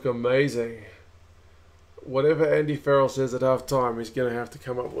 France look amazing. Whatever Andy Farrell says at half time, he's going to have to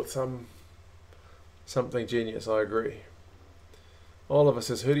come up with something genius, I agree. Oliver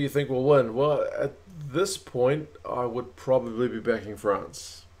says, who do you think will win? Well, at this point, I would probably be backing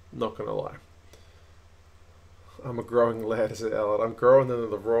France. Not going to lie. I'm a growing lad, said Alan. I'm growing in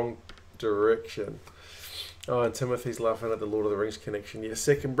the wrong direction. Oh, and Timothy's laughing at the Lord of the Rings connection. Yeah,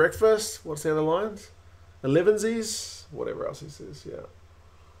 second breakfast. What's the other lines? 11sies? Whatever else he says, yeah.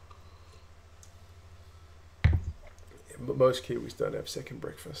 But most Kiwis don't have second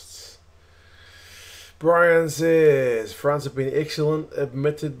breakfasts. Brian says, France have been excellent,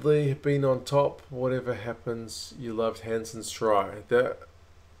 admittedly been on top. Whatever happens, you loved Hansen's try. That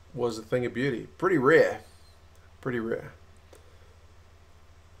was a thing of beauty. Pretty rare. Pretty rare.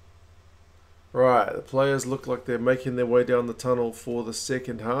 Right, the players look like they're making their way down the tunnel for the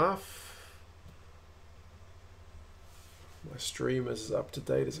second half. My stream is as up to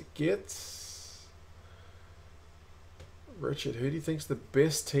date as it gets. Richard, who do you think's the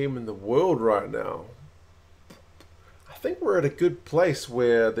best team in the world right now? I think we're at a good place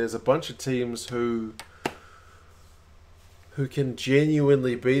where there's a bunch of teams who can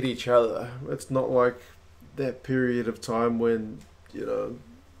genuinely beat each other. It's not like that period of time when, you know,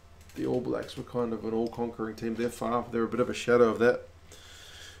 the All Blacks were kind of an all-conquering team. They're a bit of a shadow of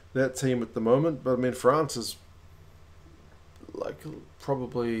that team at the moment. But I mean, France is like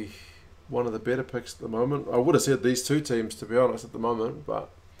probably one of the better picks at the moment. I would have said these two teams, to be honest, at the moment, but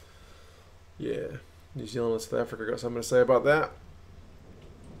yeah. New Zealand and South Africa got something to say about that.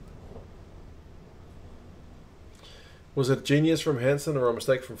 Was it genius from Hansen or a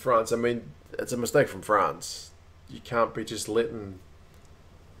mistake from France? I mean, it's a mistake from France. You can't be just letting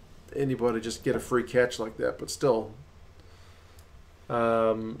anybody just get a free catch like that, but still.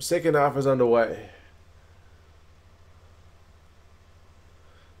 Second half is underway.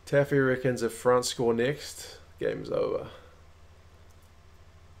 Taffy reckons if France score next, game's over.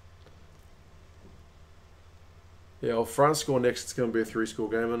 Yeah, well, France score next, it's going to be a 3-score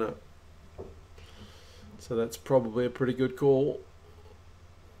game, isn't it? So that's probably a pretty good call.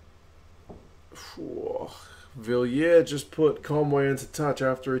 Villiers just put Conway into touch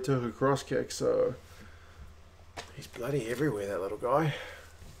after he took a cross kick, so he's bloody everywhere, that little guy.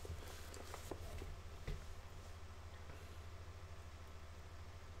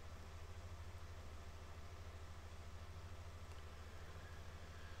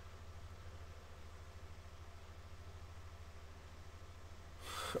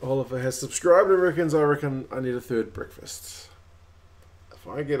 Oliver has subscribed and reckons I need a third breakfast. If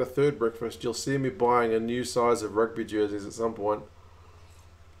I get a third breakfast, you'll see me buying a new size of rugby jerseys at some point.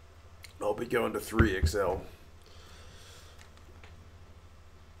 I'll be going to 3XL.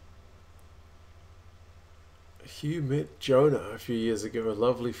 Hugh met Jonah a few years ago, a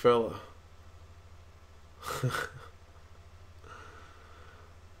lovely fella.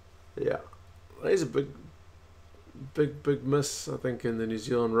 Yeah, he's a big miss, I think, in the New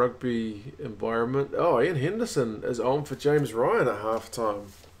Zealand rugby environment. Oh, Ian Henderson is on for James Ryan at halftime.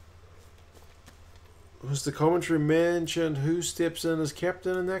 Was the commentary mentioned who steps in as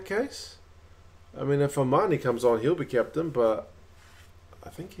captain in that case? I mean, if Amani comes on, he'll be captain, but I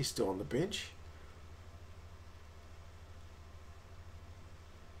think he's still on the bench.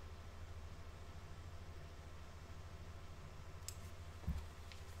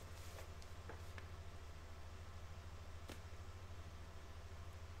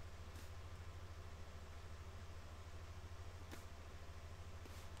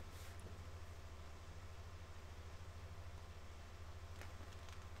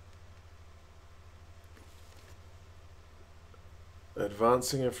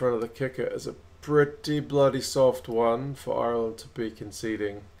 Advancing in front of the kicker is a pretty bloody soft one for Ireland to be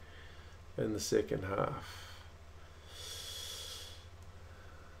conceding in the second half.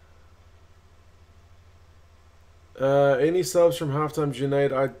 Any subs from halftime,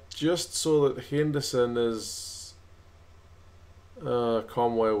 Junaid? I just saw that Henderson is...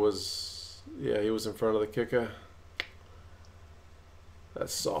 Conway was... Yeah, he was in front of the kicker.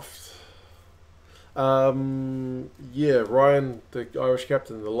 That's soft. Yeah, Ryan, the Irish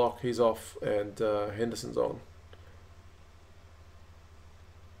captain, the lock, he's off, and Henderson's on.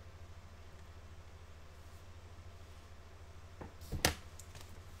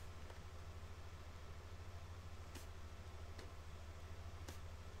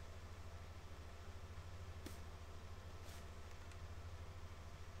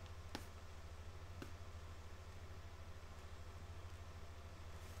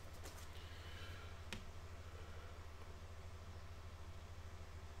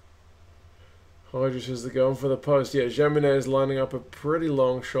 Hodges is the going for the post. Yeah, Jaminet is lining up a pretty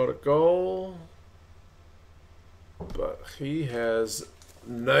long shot at goal. But he has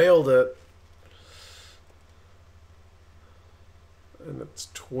nailed it. And it's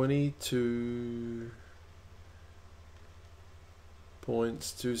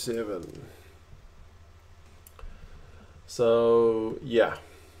 22.27. So, yeah.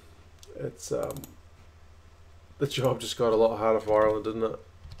 It's, the job just got a lot harder for Ireland, didn't it?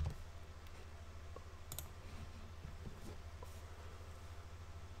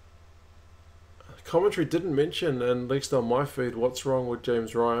 commentary didn't mention, and at least on my feed, what's wrong with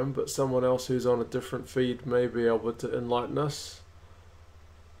James Ryan, but someone else who's on a different feed may be able to enlighten us.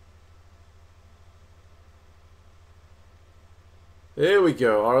 There we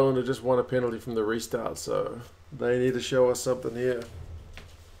go. Ireland have just won a penalty from the restart, so they need to show us something here.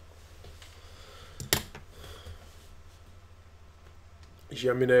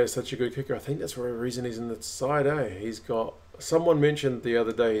 Jamine is such a good kicker. I think that's the reason he's in the side, eh? He's got... Someone mentioned the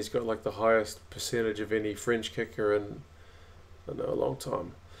other day he's got like the highest percentage of any French kicker in, I don't know, a long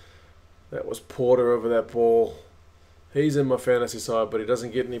time. That was Porter over that ball. He's in my fantasy side, but he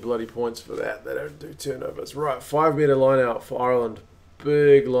doesn't get any bloody points for that. They don't do turnovers. Right, 5 metre line out for Ireland.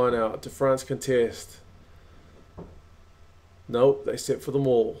 Big line out to France contest. Nope, they set for the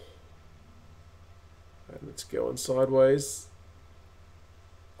maul. And it's going sideways.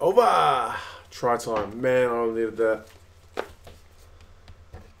 Over! Try time. Man, I needed that.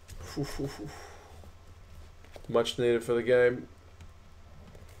 Much needed for the game.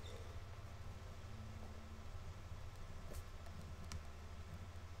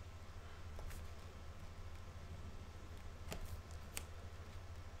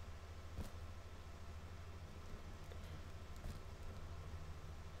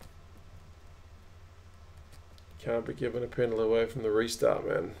 Can't be giving a penalty away from the restart,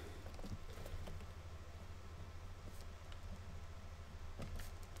 man.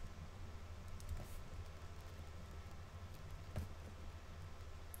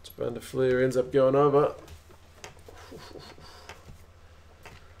 Van der Fleer ends up going over.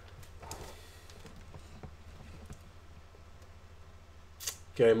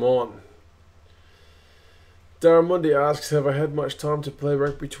 Game on. Darren Mundy asks, have I had much time to play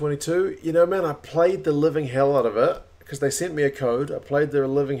Rugby 22? You know, man, I played the living hell out of it because they sent me a code. I played the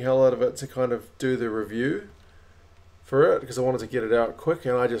living hell out of it to kind of do the review for it because I wanted to get it out quick,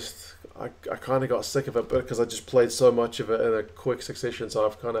 and I kind of got sick of it because I just played so much of it in a quick succession, so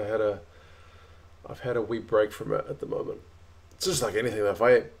I've kind of had a wee break from it at the moment. It's just like anything. If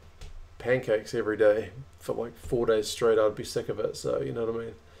I ate pancakes every day for like 4 days straight, I'd be sick of it. So you know what I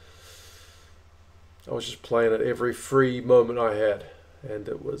mean. I was just playing it every free moment I had, and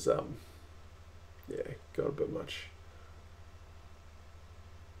it was yeah, got a bit much.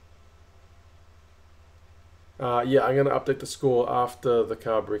 Yeah, I'm going to update the score after the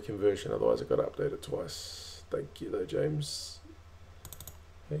Carberry conversion, otherwise I've got to update it twice. Thank you though, James.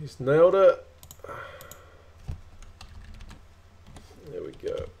 He's nailed it. There we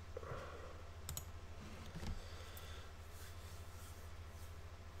go.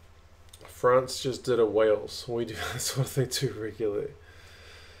 France just did a Wales. We do that sort of thing too regularly.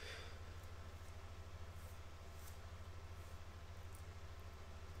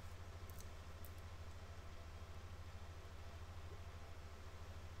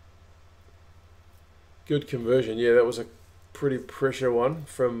 Good conversion. Yeah, that was a pretty pressure one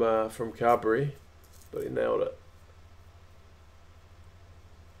from Carberry, but he nailed it.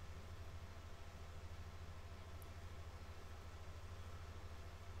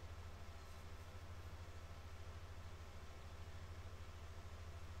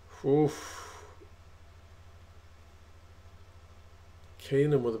 Oof.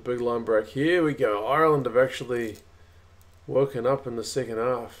 Keenan with a big line break. Here we go. Ireland have actually woken up in the second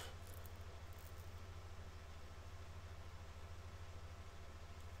half.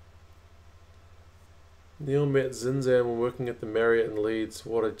 Neil met Zinzan when working at the Marriott in Leeds.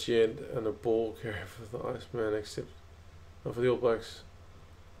 What a gent, and a ball carrier for the Iceman, except not for the All Blacks.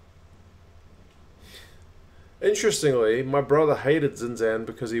 Interestingly, my brother hated Zinzan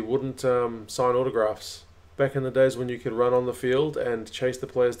because he wouldn't sign autographs. Back in the days when you could run on the field and chase the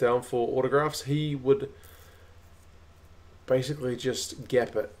players down for autographs, he would basically just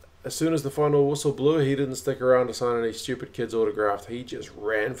gap it. As soon as the final whistle blew, he didn't stick around to sign any stupid kid's autograph. He just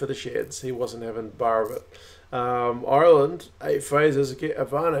ran for the sheds. He wasn't having bar of it. Ireland, 8 phases, get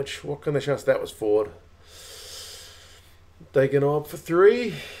advantage. What kind of shots? That was forward. They can opt for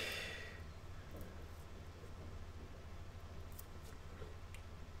 3.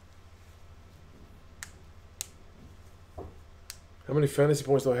 How many fantasy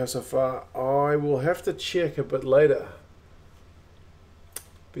points do I have so far? I will have to check a bit later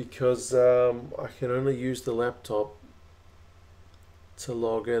because I can only use the laptop to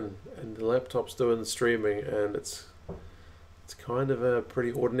log in, and the laptop's doing the streaming, and it's kind of a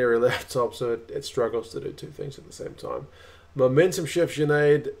pretty ordinary laptop, so it struggles to do 2 things at the same time. Momentum shift,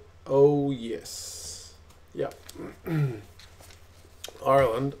 Sinead. Oh yes, yep.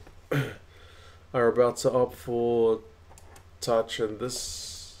 Ireland are about to opt for touch, and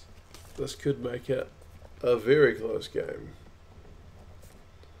this could make it a very close game.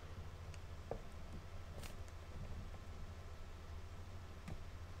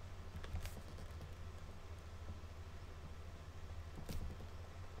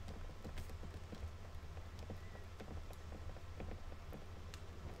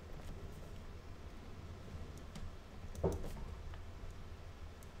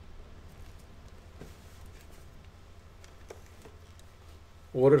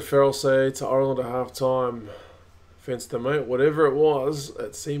 What did Farrell say to Ireland at half time? Fence to mate, whatever it was,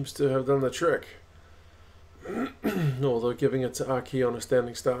 it seems to have done the trick. Although giving it to Aki on a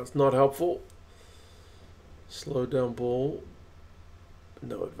standing start is not helpful. Slow down ball,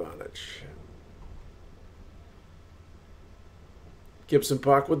 no advantage. Gibson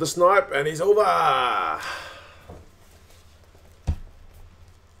Park with the snipe, and he's over!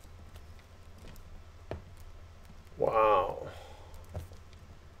 Wow.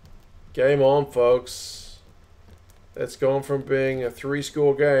 Game on, folks. It's gone from being a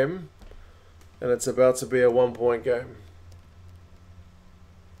 3-score game, and it's about to be a 1-point game.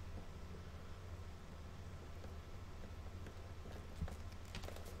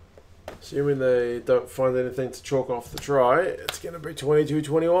 Assuming they don't find anything to chalk off the try, it's going to be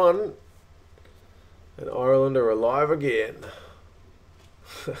 22-21. And Ireland are alive again.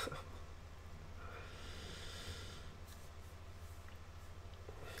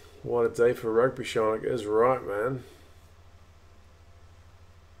 What a day for rugby, Sean is right, man.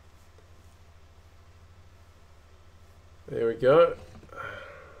 There we go.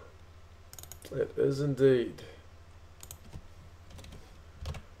 It is indeed.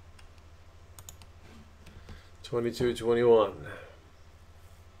 22-21.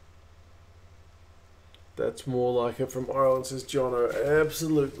 That's more like it from Ireland, says Jono.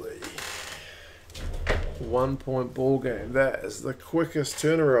 Absolutely. 1-point ball game. That is the quickest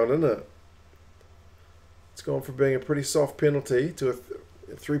turnaround, isn't it? It's gone from being a pretty soft penalty to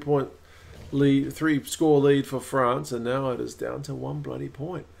a 3-point lead, 3-score lead for France, and now it is down to 1 bloody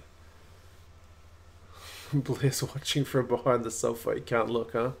point. Blair's watching from behind the sofa. You can't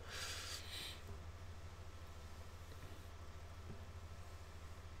look, huh?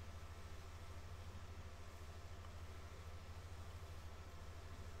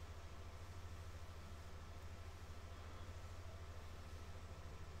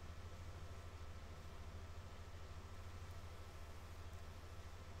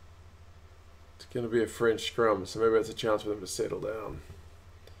 Going to be a French scrum, so maybe that's a chance for them to settle down.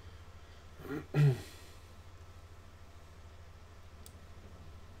 Do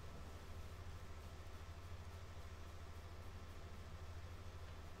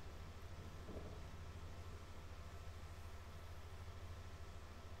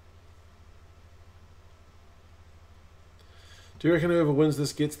you reckon whoever wins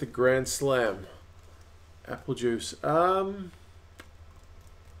this gets the Grand Slam? Apple juice.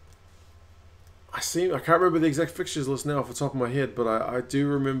 I can't remember the exact fixtures list now off the top of my head, but I do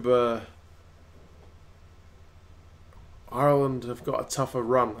remember Ireland have got a tougher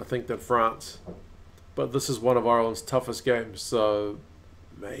run, I think, than France. But this is one of Ireland's toughest games, so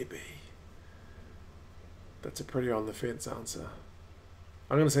maybe. That's a pretty on the fence answer.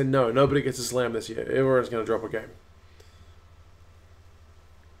 I'm going to say no. Nobody gets a slam this year. Everyone's going to drop a game.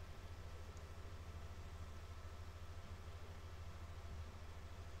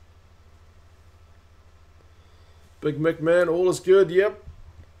 Big Mick, man, all is good, yep.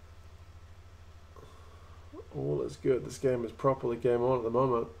 All is good. This game is properly game on at the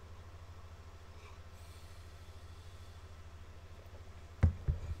moment.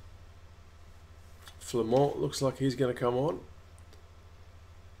 Flamont looks like he's going to come on.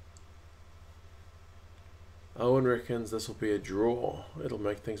 Owen reckons this will be a draw. It'll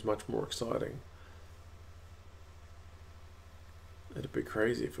make things much more exciting. It'd be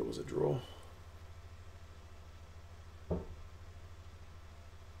crazy if it was a draw.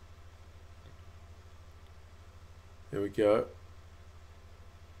 There we go.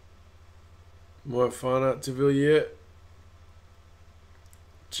 Moefana to Villiers.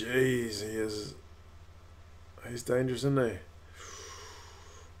 Jeez, he's dangerous, isn't he?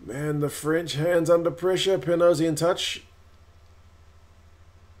 Man, the French hands under pressure. Pinot's in touch.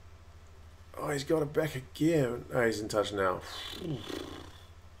 Oh, he's got it back again. Oh, he's in touch now.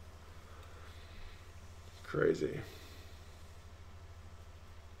 Crazy.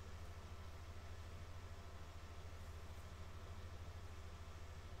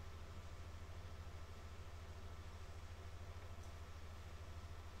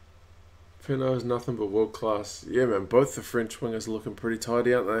 Pinot's nothing but world class. Yeah, man, both the French wingers are looking pretty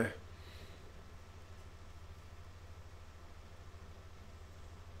tidy, aren't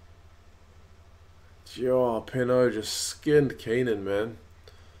they? Oh, Pinot just skinned Keenan, man.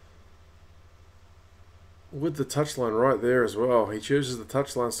 With the touchline right there as well. He chooses the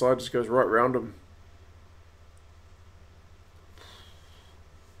touchline side, just goes right round him.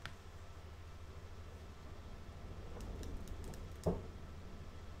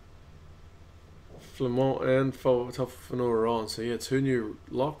 Flamont and Tauffanor are on. So yeah, 2 new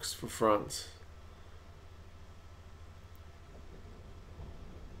locks for France.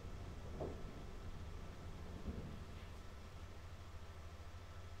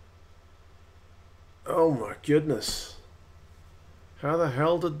 Oh my goodness. How the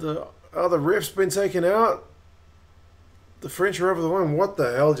hell did the... Oh, the ref's been taken out? The French are over the line. What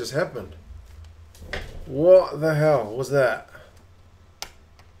the hell just happened? What the hell was that?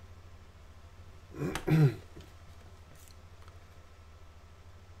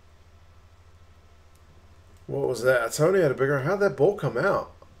 What was that? Tony had a bigger... How'd that ball come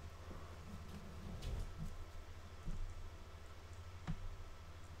out?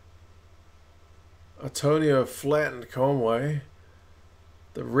 Antonio flattened Conway.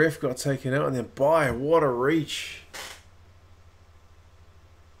 The ref got taken out and then by what a reach.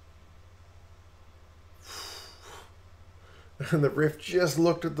 And the ref just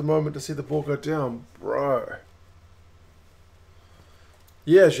looked at the moment to see the ball go down. Bro.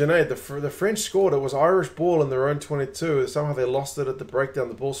 Yeah, Junaid, the French scored. It was Irish ball in their own 22. Somehow they lost it at the breakdown.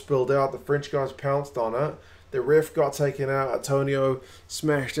 The ball spilled out. The French guys pounced on it. The ref got taken out. Antonio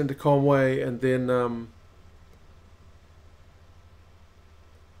smashed into Conway. And then,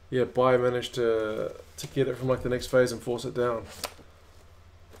 yeah, Bayer managed to get it from like the next phase and force it down.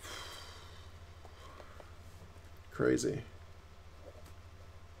 Crazy.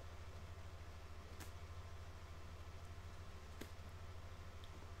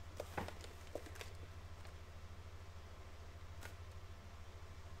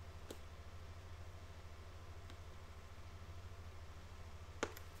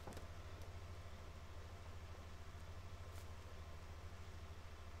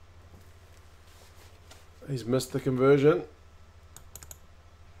 He's missed the conversion.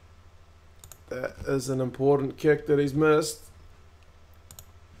 That is an important kick that he's missed.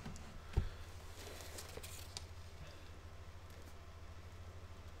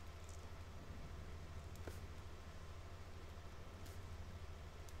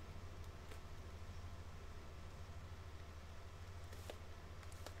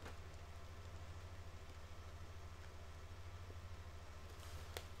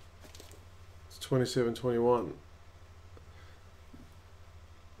 It's 27-21.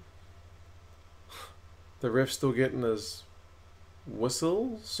 The ref's still getting his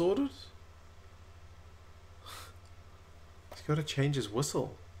whistle sorted? He's got to change his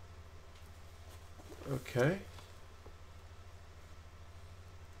whistle. Okay.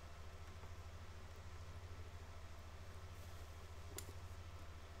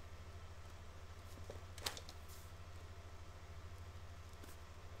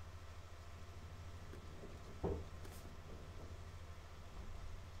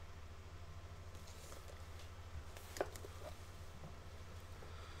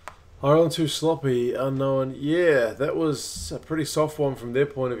 Ireland too sloppy, unknown. Yeah, that was a pretty soft one from their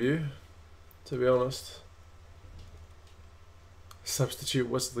point of view, to be honest. Substitute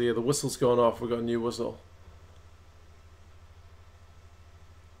whistle. Yeah, the whistle's gone off. We've got a new whistle.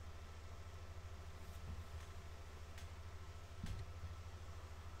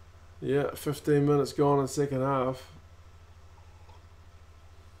 Yeah, 15 minutes gone in the second half.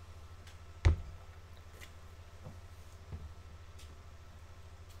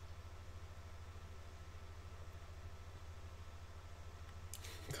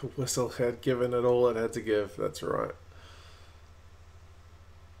 The whistle had given it all it had to give. That's right.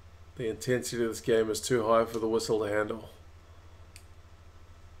 The intensity of this game is too high for the whistle to handle.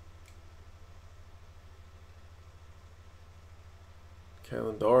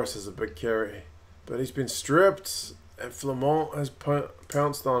 Caelan Doris is a big carry, but he's been stripped, and Flamont has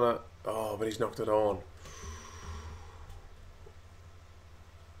pounced on it. Oh, but he's knocked it on.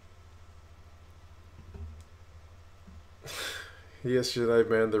 Yesterday,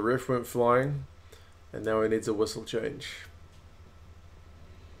 man, the ref went flying, and now he needs a whistle change.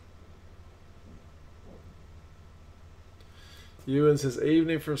 Ewan says,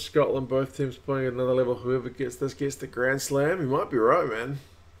 evening from Scotland, both teams playing at another level. Whoever gets this gets the Grand Slam. You might be right, man.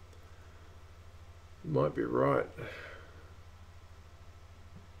 You might be right.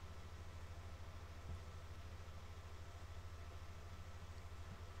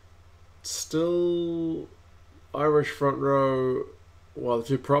 Still Irish front row, well, the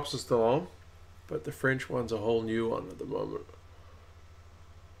two props are still on, but the French one's a whole new one at the moment.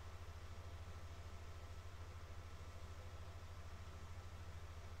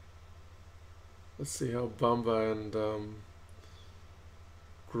 Let's see how Bamba and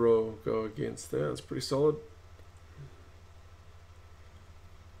Gros go against that. It's pretty solid.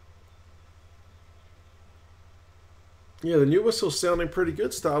 Yeah, the new whistle's sounding pretty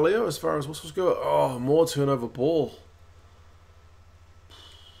good, Starleo, as far as whistles go. Oh, more turnover ball.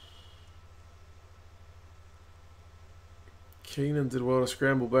 Keenan did well to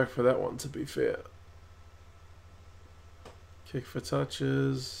scramble back for that one, to be fair. Kick for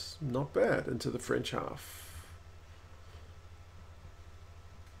touches, not bad, into the French half.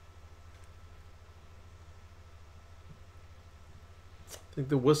 I think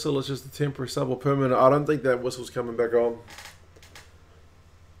the whistle is just a temporary sub or permanent. I don't think that whistle's coming back on.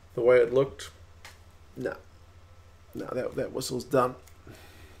 The way it looked, no, that whistle's done.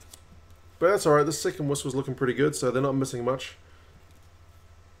 But that's alright, the second whistle's looking pretty good, so they're not missing much.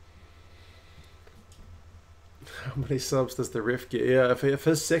 How many subs does the ref get? Yeah, if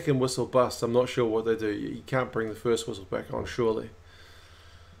his second whistle busts, I'm not sure what they do. You can't bring the first whistle back on, surely.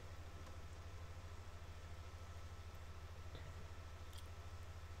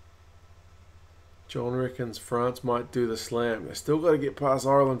 John reckons France might do the slam. They still got to get past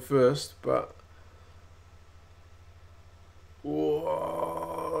Ireland first, but...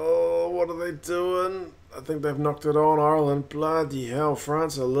 Whoa, what are they doing? I think they've knocked it on Ireland. Bloody hell,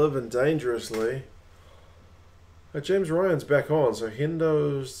 France are living dangerously. James Ryan's back on, so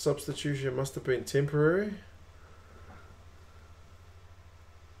Hendo's substitution must have been temporary.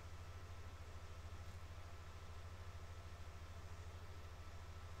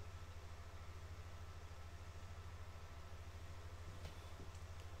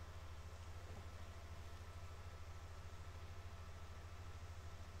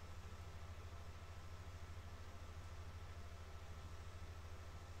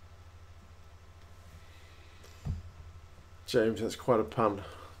 James, that's quite a pun.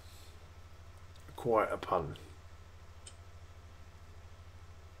 Quite a pun.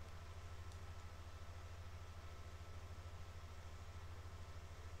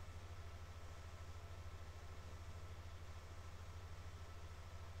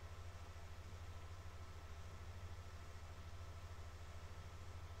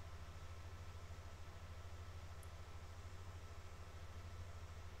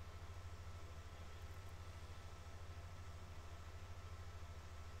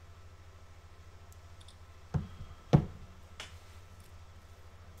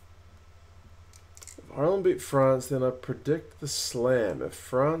 Ireland beat France, then I predict the slam. If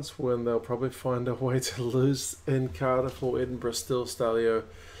France win, they'll probably find a way to lose in Cardiff or Edinburgh still, Stalio.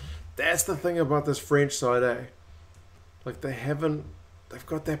 That's the thing about this French side, eh? Like, they've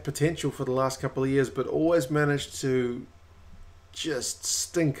got that potential for the last couple of years, but always managed to just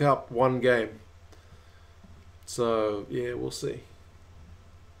stink up one game. So, yeah, we'll see.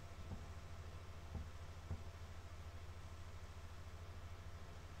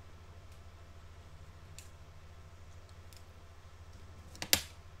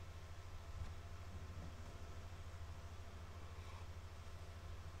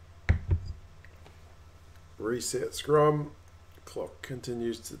 Reset scrum. Clock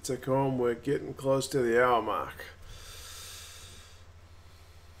continues to tick on. We're getting close to the hour mark.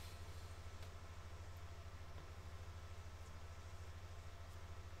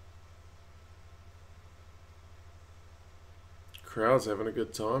 Crowd's having a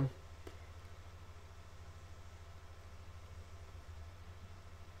good time.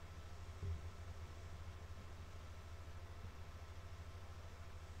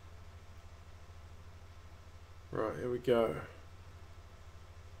 Right, here we go.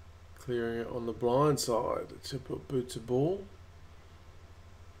 Clearing it on the blind side. Tip up boot to ball.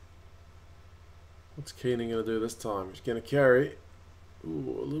 What's Keenan going to do this time? He's going to carry.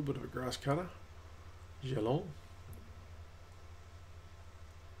 Ooh, a little bit of a grass cutter. Geelong.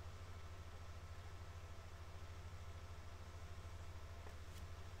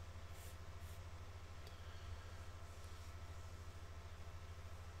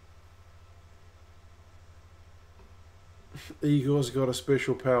 Igor's got a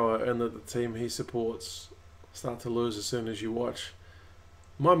special power in that the team he supports start to lose as soon as you watch.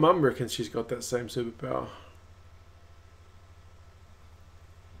 My mum reckons she's got that same superpower.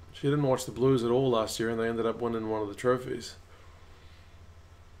 She didn't watch the Blues at all last year and they ended up winning one of the trophies.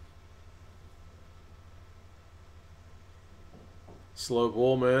 Slow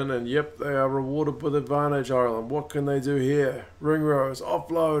ball, man, and yep, they are rewarded with advantage, Ireland. What can they do here? Ringrose,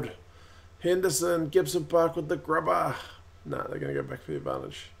 offload. Henderson, Gibson Park with the grubber. No, they're going to go back for the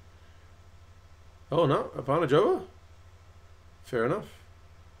advantage. Oh, no. Advantage over? Fair enough.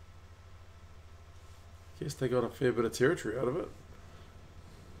 Guess they got a fair bit of territory out of it.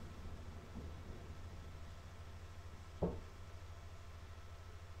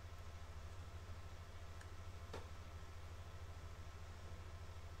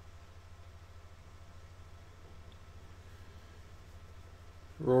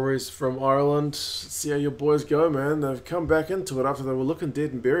 Rory's from Ireland. Let's see how your boys go, man. They've come back into it after they were looking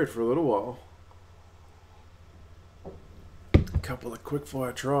dead and buried for a little while. A couple of quick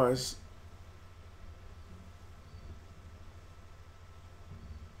fire tries.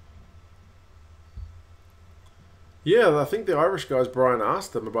 Yeah, I think the Irish guys, Brian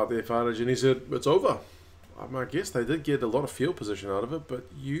asked them about the advantage, and he said it's over. I guess they did get a lot of field position out of it, but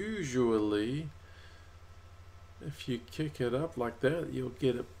usually, if you kick it up like that, you'll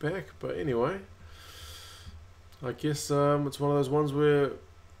get it back. But anyway, I guess it's one of those ones where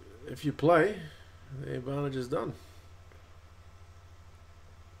if you play, the advantage is done.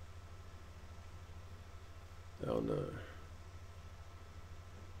 Oh no.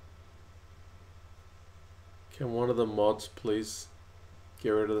 Can one of the mods please get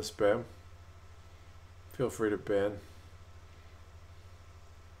rid of the spam? Feel free to ban.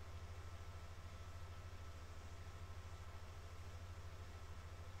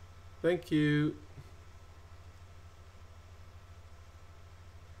 Thank you.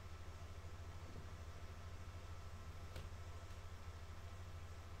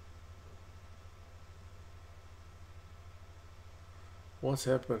 What's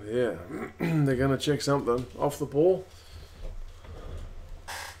happened here? They're going to check something. Off the ball.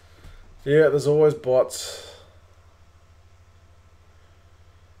 Yeah, there's always bots.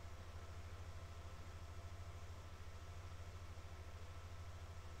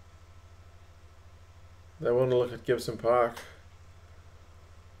 They want to look at Gibson Park.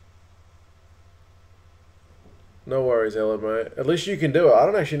 No worries, Ellen, mate. At least you can do it. I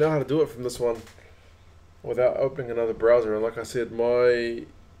don't actually know how to do it from this one without opening another browser. And like I said, my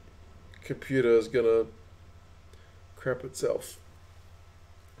computer is going to crap itself.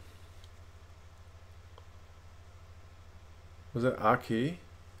 Was that Aki?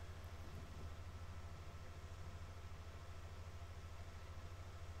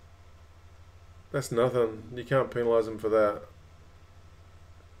 That's nothing. You can't penalise him for that.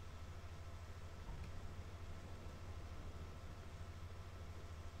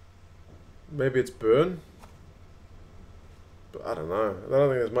 Maybe it's burn? But I don't know. I don't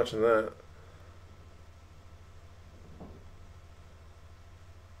think there's much in that.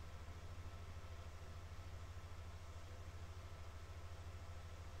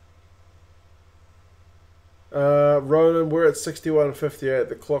 Ronan, we're at 61.58.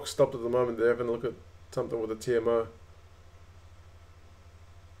 The clock stopped at the moment. They're having a look at something with a TMO.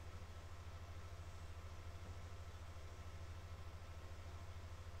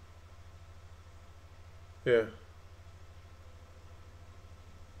 Yeah.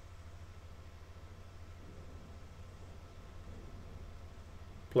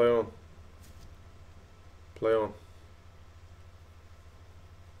 Play on. Play on.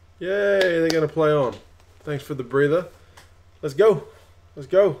 Yay, they're going to play on. Thanks for the breather. Let's go. Let's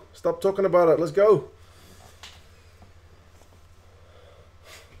go. Stop talking about it. Let's go.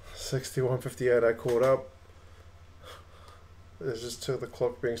 61.58, I caught up. It just took the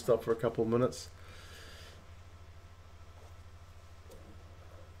clock being stopped for a couple of minutes.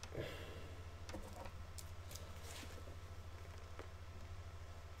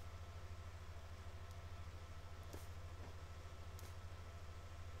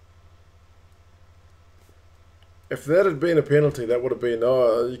 If that had been a penalty, that would have been,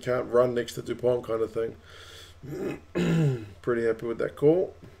 oh, you can't run next to Dupont kind of thing. Pretty happy with that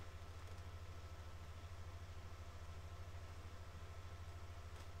call.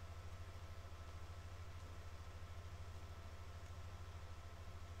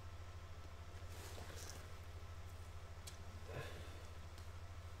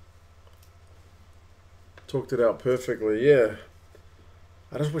 Talked it out perfectly, yeah.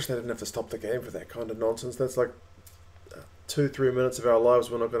 I just wish they didn't have to stop the game for that kind of nonsense. That's like 2-3 minutes of our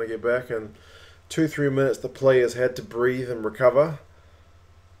lives we're not going to get back, and 2-3 minutes the players had to breathe and recover.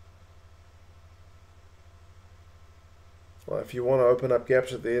 Well, if you want to open up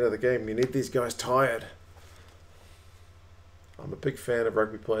gaps at the end of the game, you need these guys tired. I'm a big fan of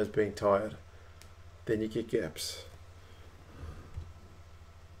rugby players being tired. Then you get gaps.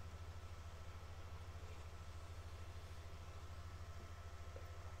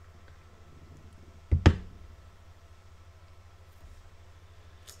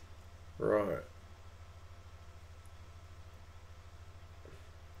 Right.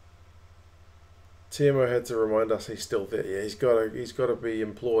 TMO had to remind us he's still there. Yeah, he's got to be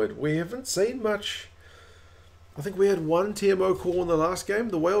employed. We haven't seen much. I think we had one TMO call in the last game,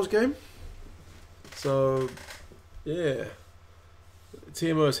 the Wales game. So, yeah.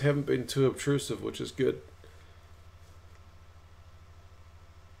 TMOs haven't been too obtrusive, which is good.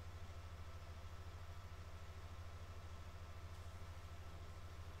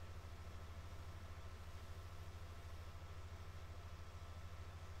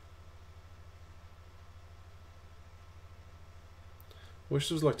 Wish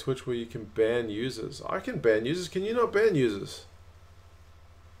there was like Twitch where you can ban users. I can ban users. Can you not ban users?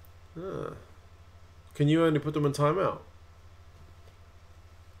 Ah. Can you only put them in timeout?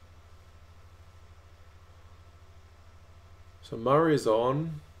 So Murray's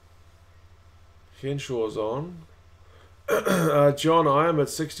on. Henshaw's on. John, I am at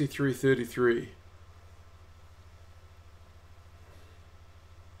 63.33.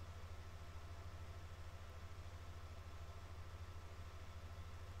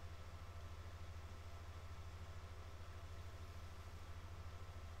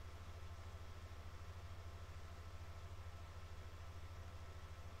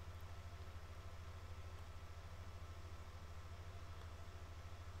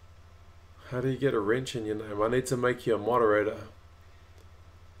 How do you get a wrench in your name? I need to make you a moderator.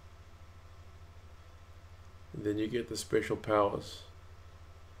 And then you get the special powers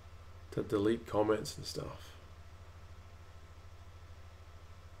to delete comments and stuff.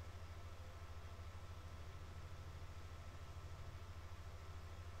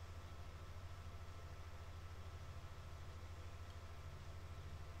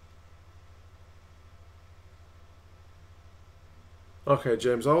 Okay,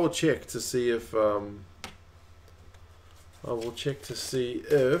 James, I will check to see if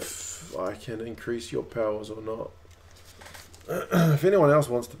I can increase your powers or not. If anyone else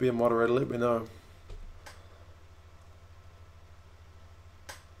wants to be a moderator, let me know.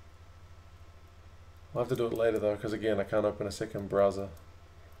 I'll have to do it later though, because again, I can't open a second browser.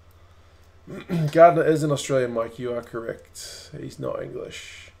 Gardner is an Australian, Mike. You are correct. He's not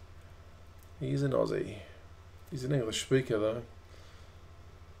English. He's an Aussie. He's an English speaker though.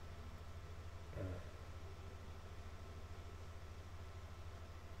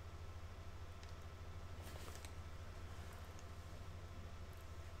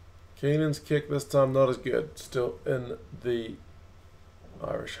 Keenan's kick this time not as good. Still in the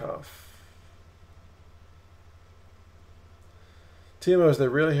Irish half. TMOs, they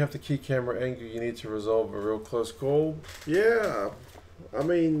really have the key camera angle you need to resolve a real close call. Yeah, I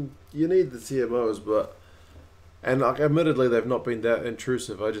mean, you need the TMOs, but... And like, admittedly, they've not been that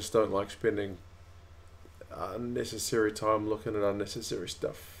intrusive. I just don't like spending unnecessary time looking at unnecessary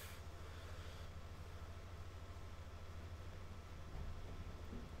stuff.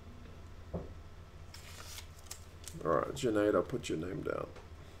 Alright, Junaid, I'll put your name down.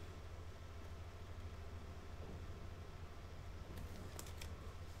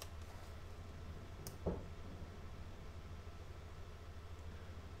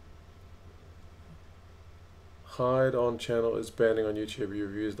 Hide on channel is banning on YouTube.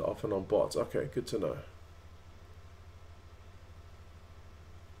 Reviews often on bots. Okay, good to know.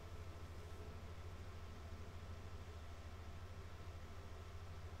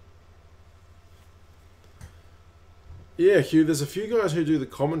 Yeah, Hugh, there's a few guys who do the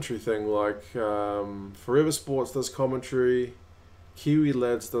commentary thing, like Forever Sports does commentary, Kiwi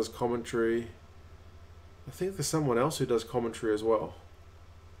Lads does commentary. I think there's someone else who does commentary as well.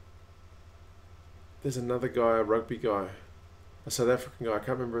 There's another guy, a rugby guy, a South African guy, I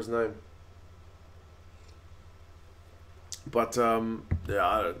can't remember his name. But,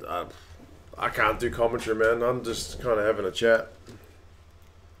 yeah, I can't do commentary, man. I'm just kind of having a chat.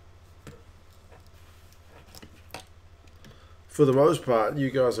 For the most part, you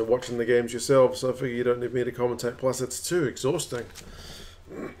guys are watching the games yourselves, so I figure you don't need me to commentate. Plus, it's too exhausting.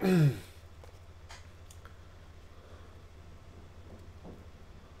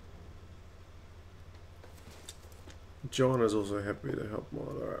 John is also happy to help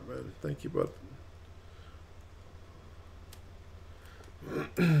mod. Alright, man. Thank you, bud.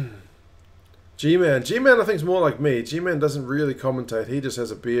 G-Man. G-Man, I think, is more like me. G-Man doesn't really commentate. He just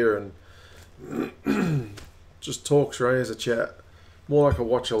has a beer and just talks, right? As a chat. More like a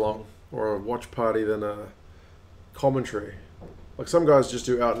watch-along or a watch party than a commentary. Like some guys just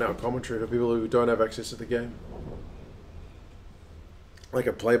do out-and-out commentary for people who don't have access to the game. Like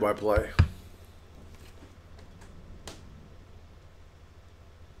a play-by-play.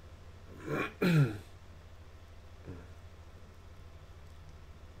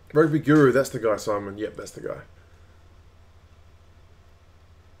 Rugby Guru, that's the guy, Simon. Yep, that's the guy.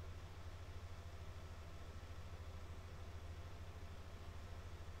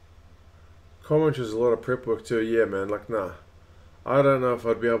 Commentary is a lot of prep work too. Yeah, man, like, nah. I don't know if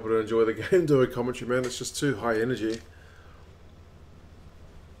I'd be able to enjoy the game doing commentary, man. It's just too high energy.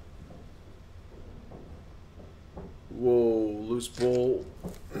 Whoa, loose ball.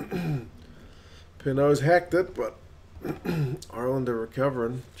 Pinot's hacked it, but Ireland are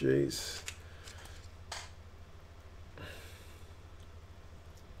recovering. Jeez.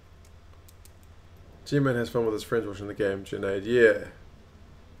 G-Man has fun with his friends watching the game, Junaid. Yeah.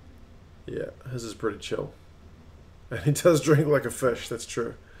 Yeah, his is pretty chill. And he does drink like a fish, that's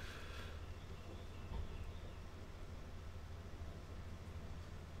true.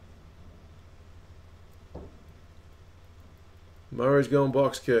 Murray's going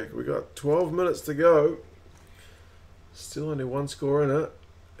box kick. We got 12 minutes to go. Still only one score in it.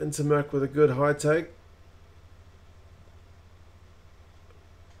 Intermac with a good high take.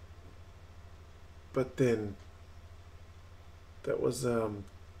 But then that was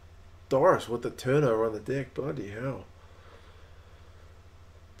Doris with the turnover on the deck. Bloody hell.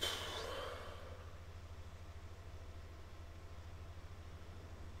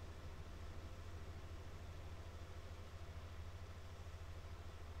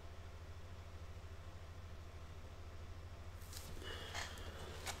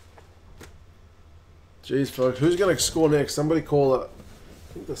 Jeez, folks. Who's going to score next? Somebody call it.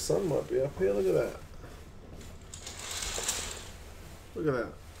 I think the sun might be up here. Look at that. Look at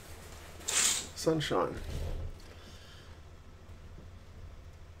that. Sunshine.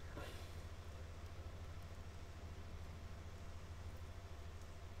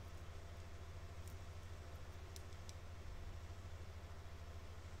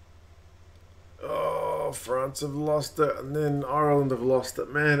 Oh, France have lost it, and then Ireland have lost it.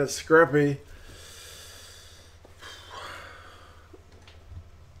 Man, it's scrappy.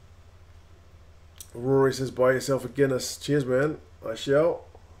 Rory says, buy yourself a Guinness. Cheers, man. I shall.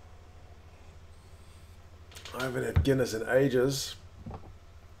 I haven't had Guinness in ages.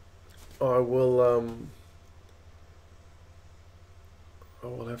 I will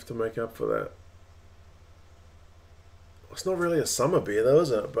have to make up for that. It's not really a summer beer though,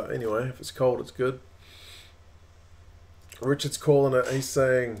 is it? But anyway, if it's cold, it's good. Richard's calling it. He's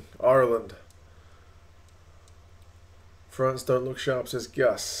saying Ireland. France don't look sharp, says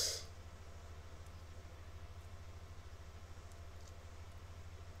Gus.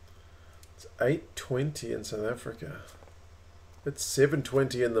 It's 8:20 in South Africa. It's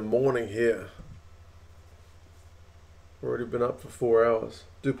 7:20 in the morning here. Already been up for 4 hours.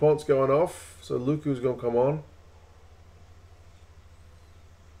 DuPont's going off, so Luku's going to come on.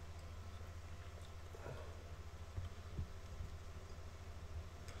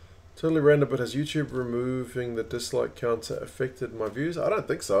 Totally random, but has YouTube removing the dislike counter affected my views? I don't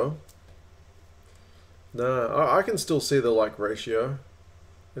think so. Nah, I can still see the like ratio.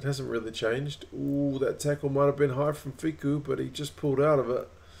 It hasn't really changed. Ooh, that tackle might have been high from Fiku, but he just pulled out of it.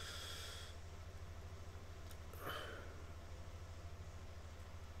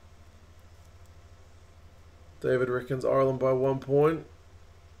 David reckons Ireland by 1 point.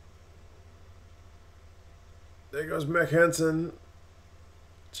 There goes Mac Hansen.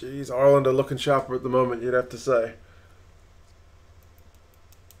 Jeez, Ireland are looking sharper at the moment, you'd have to say.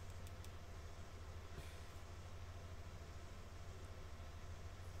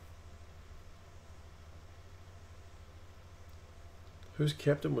 Who's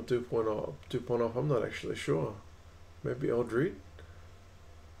captain with 2.0? 2.0? I'm not actually sure. Maybe Eldred?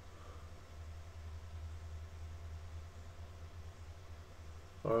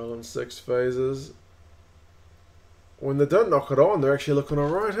 Ireland 6 phases. When they don't knock it on, they're actually looking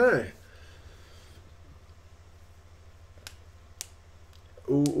alright, hey?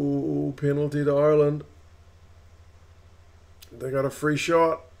 Ooh, penalty to Ireland. They got a free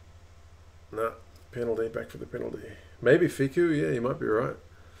shot. Nah, penalty, back for the penalty. Maybe Fiku, yeah, you might be right.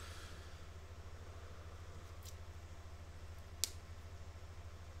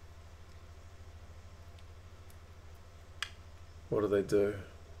 What do they do?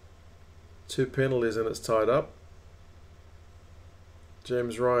 2 penalties and it's tied up.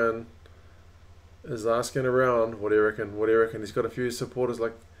 James Ryan is asking around. What do you reckon? What do you reckon? He's got a few supporters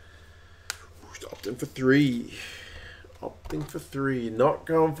like opting for 3. Opting for 3. Not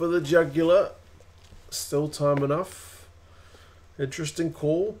going for the jugular. Still time enough. Interesting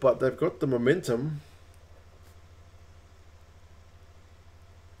call, but they've got the momentum.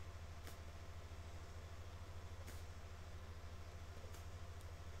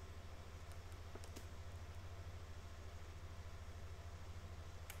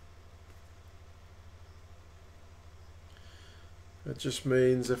 It just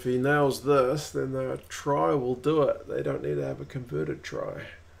means if he nails this, then the try will do it. They don't need to have a converted try.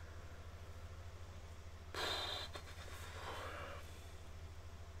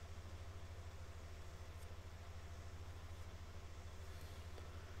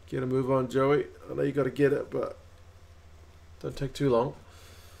 Get a move on, Joey. I know you got to get it, but don't take too long.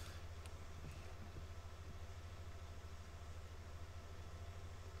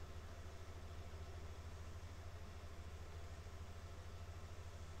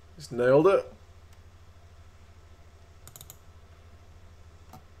 Just nailed it.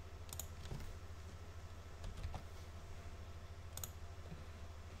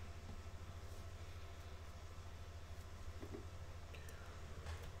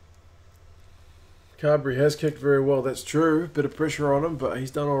 Carberry has kicked very well, that's true. Bit of pressure on him, but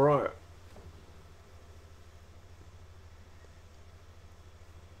he's done alright.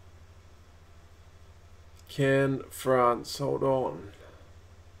 Can France hold on?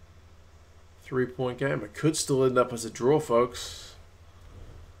 3-point game. It could still end up as a draw, folks.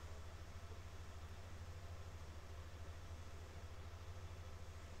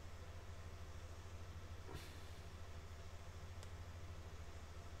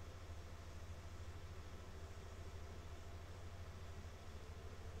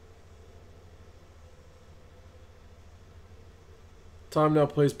 Time now,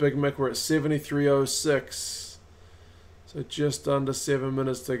 please, Big Mick. We're at 73.06. So just under 7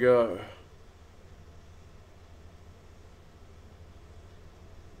 minutes to go.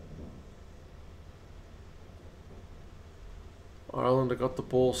 Ireland have got the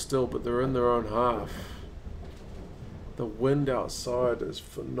ball still, but they're in their own half. The wind outside is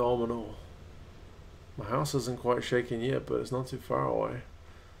phenomenal. My house isn't quite shaking yet, but it's not too far away.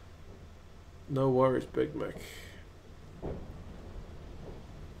 No worries, Big Mick.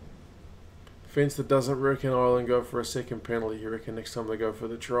 Fenster doesn't reckon Ireland go for a second penalty. You reckon next time they go for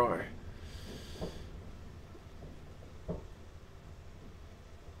the try.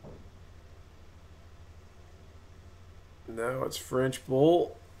 Now it's French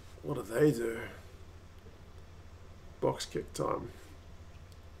ball. What do they do? Box kick time.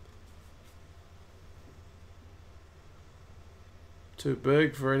 Too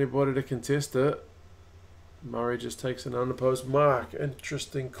big for anybody to contest it. Murray just takes an unopposed mark.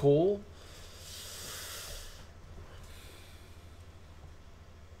 Interesting call.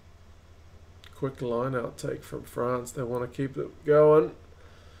 Quick line outtake from France. They want to keep it going.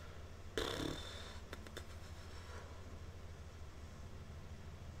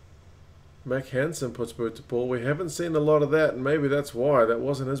 Mac Hansen puts boot to ball. We haven't seen a lot of that, and maybe that's why. That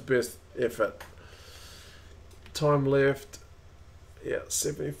wasn't his best effort. Time left. Yeah,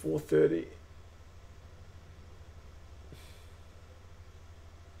 74:30.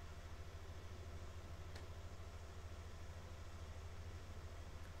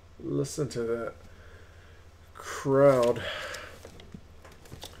 Listen to that crowd.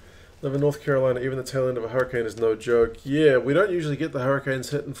 Live in North Carolina, even the tail end of a hurricane is no joke. Yeah, we don't usually get the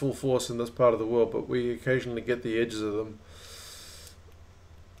hurricanes hit in full force in this part of the world, but we occasionally get the edges of them.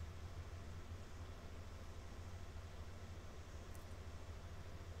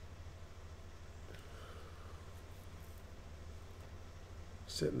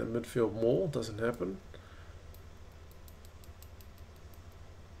 Setting a midfield maul, doesn't happen.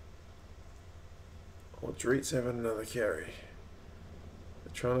 Well, Dreet's having another carry.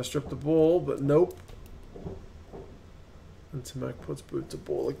 They're trying to strip the ball, but nope. And Tamak puts boot to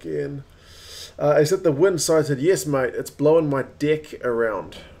ball again. Is it the wind? So I said, yes, mate. It's blowing my deck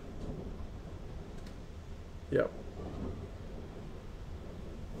around. Yep.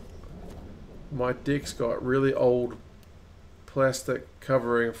 My deck's got really old plastic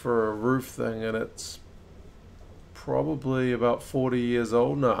covering for a roof thing, and it's probably about 40 years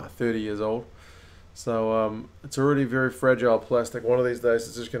old. Nah, 30 years old. So it's already very fragile plastic. One of these days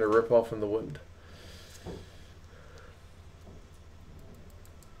it's just going to rip off in the wind.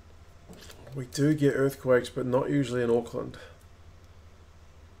 We do get earthquakes, but not usually in Auckland.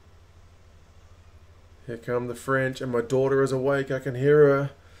 Here come the French, and my daughter is awake. I can hear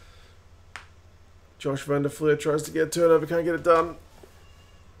her. Josh van der Fleer tries to get a turnover, can't get it done.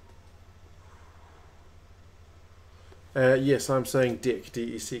 Yes, I'm saying deck,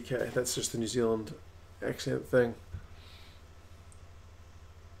 D-E-C-K. That's just the New Zealand accent thing.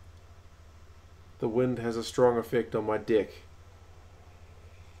 The wind has a strong effect on my deck.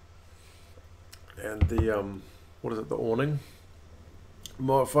 And the, what is it, the awning?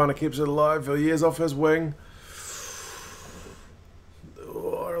 Moefana keeps it alive. Villiers off his wing.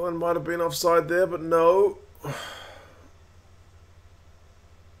 Oh, Ireland might have been offside there, but no.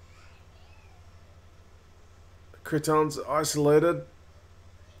 Creton's isolated.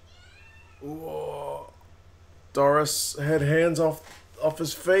 Whoa. Doris had hands off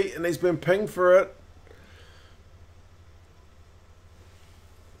his feet and he's been pinged for it.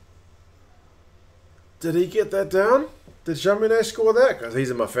 Did he get that down? Did Jamine score that? Because he's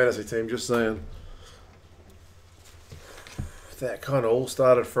in my fantasy team, just saying. That kind of all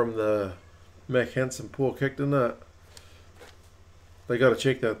started from the Mac Hansen poor kick, didn't it? They got to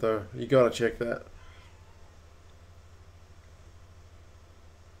check that though. You got to check that.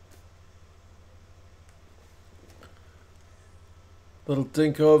 Little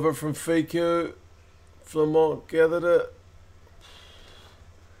dink over from Fiku. Flamont gathered it.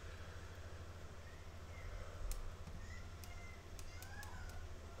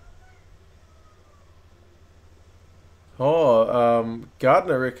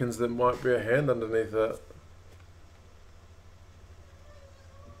 Gardner reckons there might be a hand underneath it.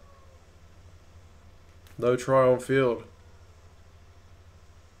 No try on field.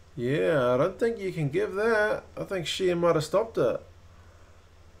 Yeah, I don't think you can give that. I think Sheehan might have stopped it.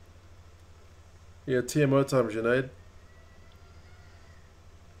 Yeah, TMO time, Junaid.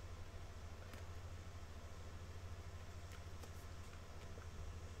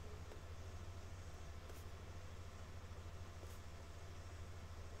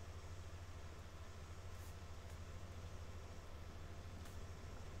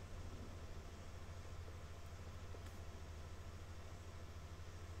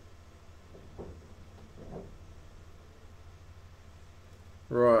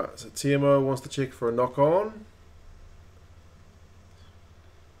 Right, so TMO wants to check for a knock on.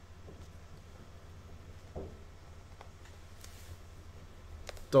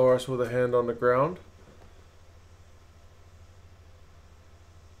 Doris with a hand on the ground.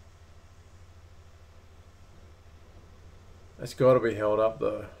 It's got to be held up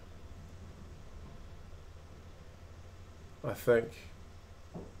though. I think.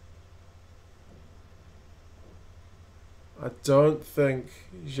 I don't think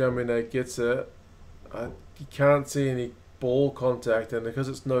Jaminet gets it. You can't see any ball contact, and because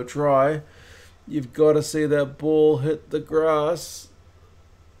it's no try, you've got to see that ball hit the grass.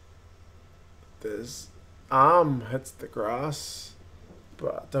 There's arm hits the grass,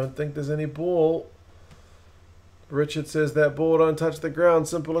 but I don't think there's any ball. Richard says that ball don't touch the ground.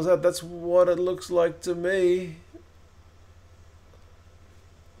 Simple as that. That's what it looks like to me.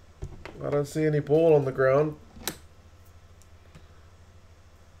 I don't see any ball on the ground.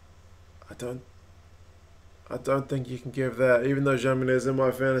 I don't think you can give that. Even though Jaminet's in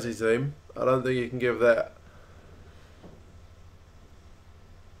my fantasy team, I don't think you can give that.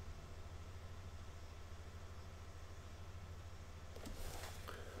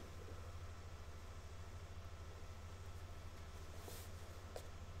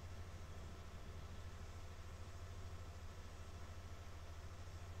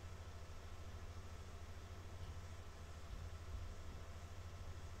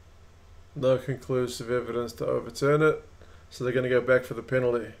 No conclusive evidence to overturn it, so they're going to go back for the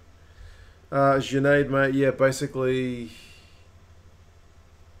penalty. Junaid, mate, yeah, basically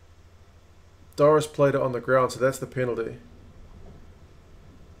Doris played it on the ground, so that's the penalty.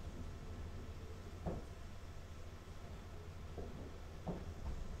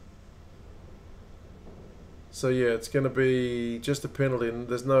 So yeah, it's going to be just a penalty, and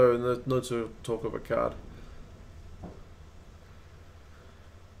there's no talk of a card.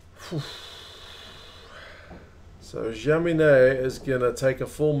 So Jaminet is going to take a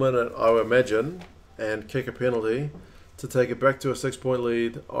full minute, I would imagine, and kick a penalty to take it back to a 6-point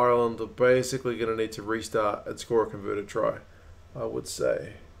lead. Ireland are basically going to need to restart and score a converted try, I would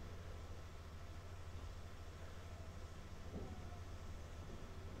say.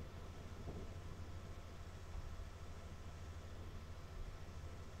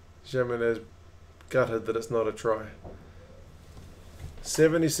 Jaminet's gutted that it's not a try.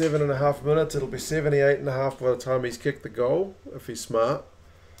 77.5 minutes. It'll be 78.5 by the time he's kicked the goal, if he's smart.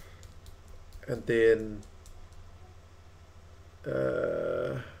 And then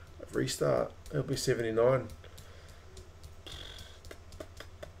restart. It'll be 79.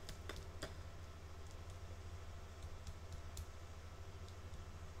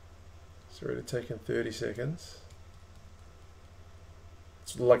 It's already taken 30 seconds.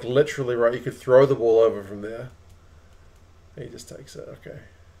 It's like literally right. You could throw the ball over from there. He just takes it. Okay.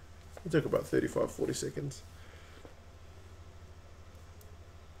 It took about 35-40 seconds.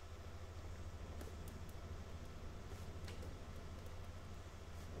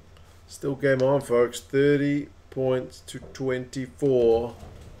 Still game on, folks. 30 points to 24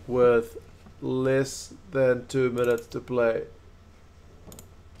 with less than 2 minutes to play.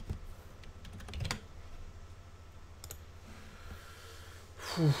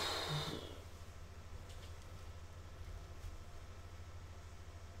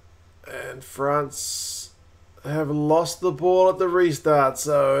 And France have lost the ball at the restart,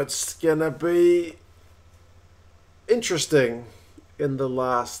 so it's gonna be interesting in the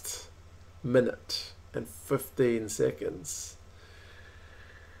last minute and 15 seconds.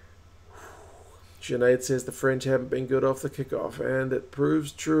 Junaid says the French haven't been good off the kickoff, and it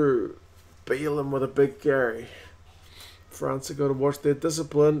proves true. Beelan with a big carry. France have got to watch their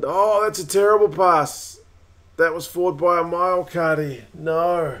discipline. Oh, that's a terrible pass. That was forward by a mile, Cardi.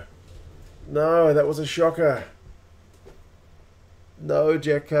 No. No, that was a shocker. No,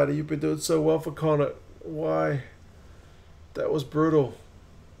 Jack Carter, you've been doing so well for Connacht. Why? That was brutal.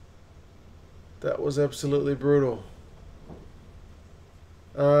 That was absolutely brutal.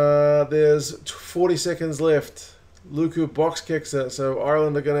 There's 40 seconds left. Luku box kicks it, so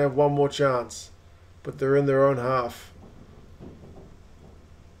Ireland are going to have one more chance. But they're in their own half.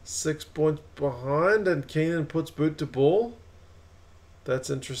 6 points behind, and Keenan puts boot to ball. That's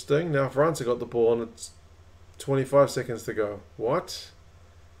interesting. Now France have got the ball, and it's 25 seconds to go. What?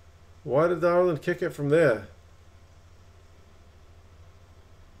 Why did Ireland kick it from there?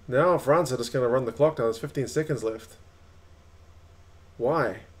 Now France are just going to run the clock down. There's 15 seconds left.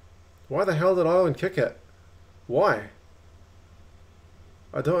 Why? Why the hell did Ireland kick it? Why?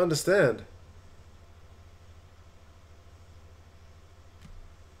 I don't understand.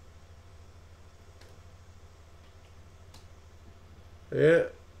 Yeah.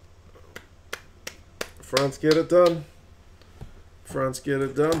 France get it done. France get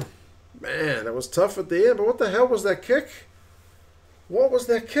it done. Man, that was tough at the end, but what the hell was that kick? What was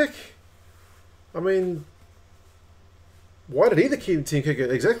that kick? I mean, why did either team kick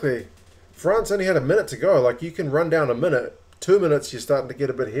it? Exactly. France only had a minute to go. Like, you can run down a minute. 2 minutes, you're starting to get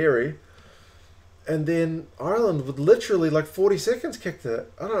a bit hairy. And then Ireland with literally like 40 seconds kicked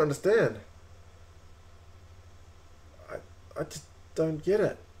it. I don't understand. I just don't get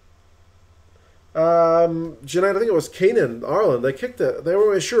it. Sinead, I think it was Keenan, Ireland. They kicked it. They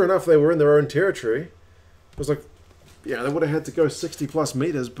were sure enough they were in their own territory. It was like, yeah, they would have had to go 60 plus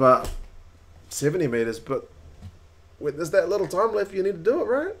meters, but 70 meters. But when there's that little time left, you need to do it,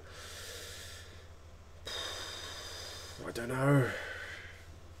 right? I don't know.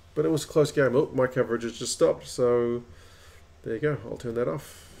 But it was a close game. Oh, my coverage has just stopped. So there you go. I'll turn that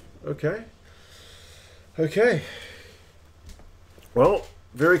off. Okay. Okay. Well,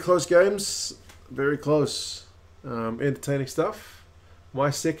 very close games. Very close. Entertaining stuff. My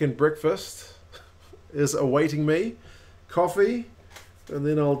second breakfast is awaiting me. Coffee. And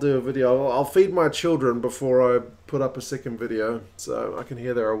then I'll do a video. I'll feed my children before I put up a second video. So I can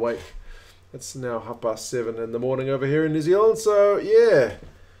hear they're awake. It's now 7:30 in the morning over here in New Zealand. So, yeah.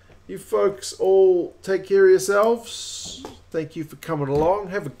 You folks all take care of yourselves. Thank you for coming along.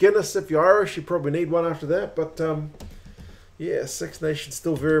 Have a Guinness if you're Irish. You probably need one after that. But, yeah, Six Nations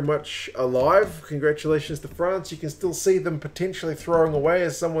still very much alive. Congratulations to France. You can still see them potentially throwing away,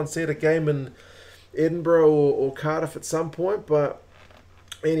 as someone said, a game in Edinburgh or Cardiff at some point. But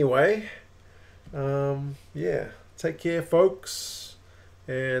anyway, yeah, take care, folks.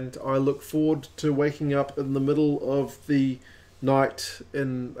 And I look forward to waking up in the middle of the night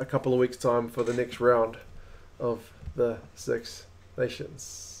in a couple of weeks' time for the next round of the Six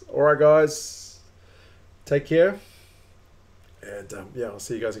Nations. All right, guys. Take care. And, yeah, I'll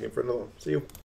see you guys again for another one. See you.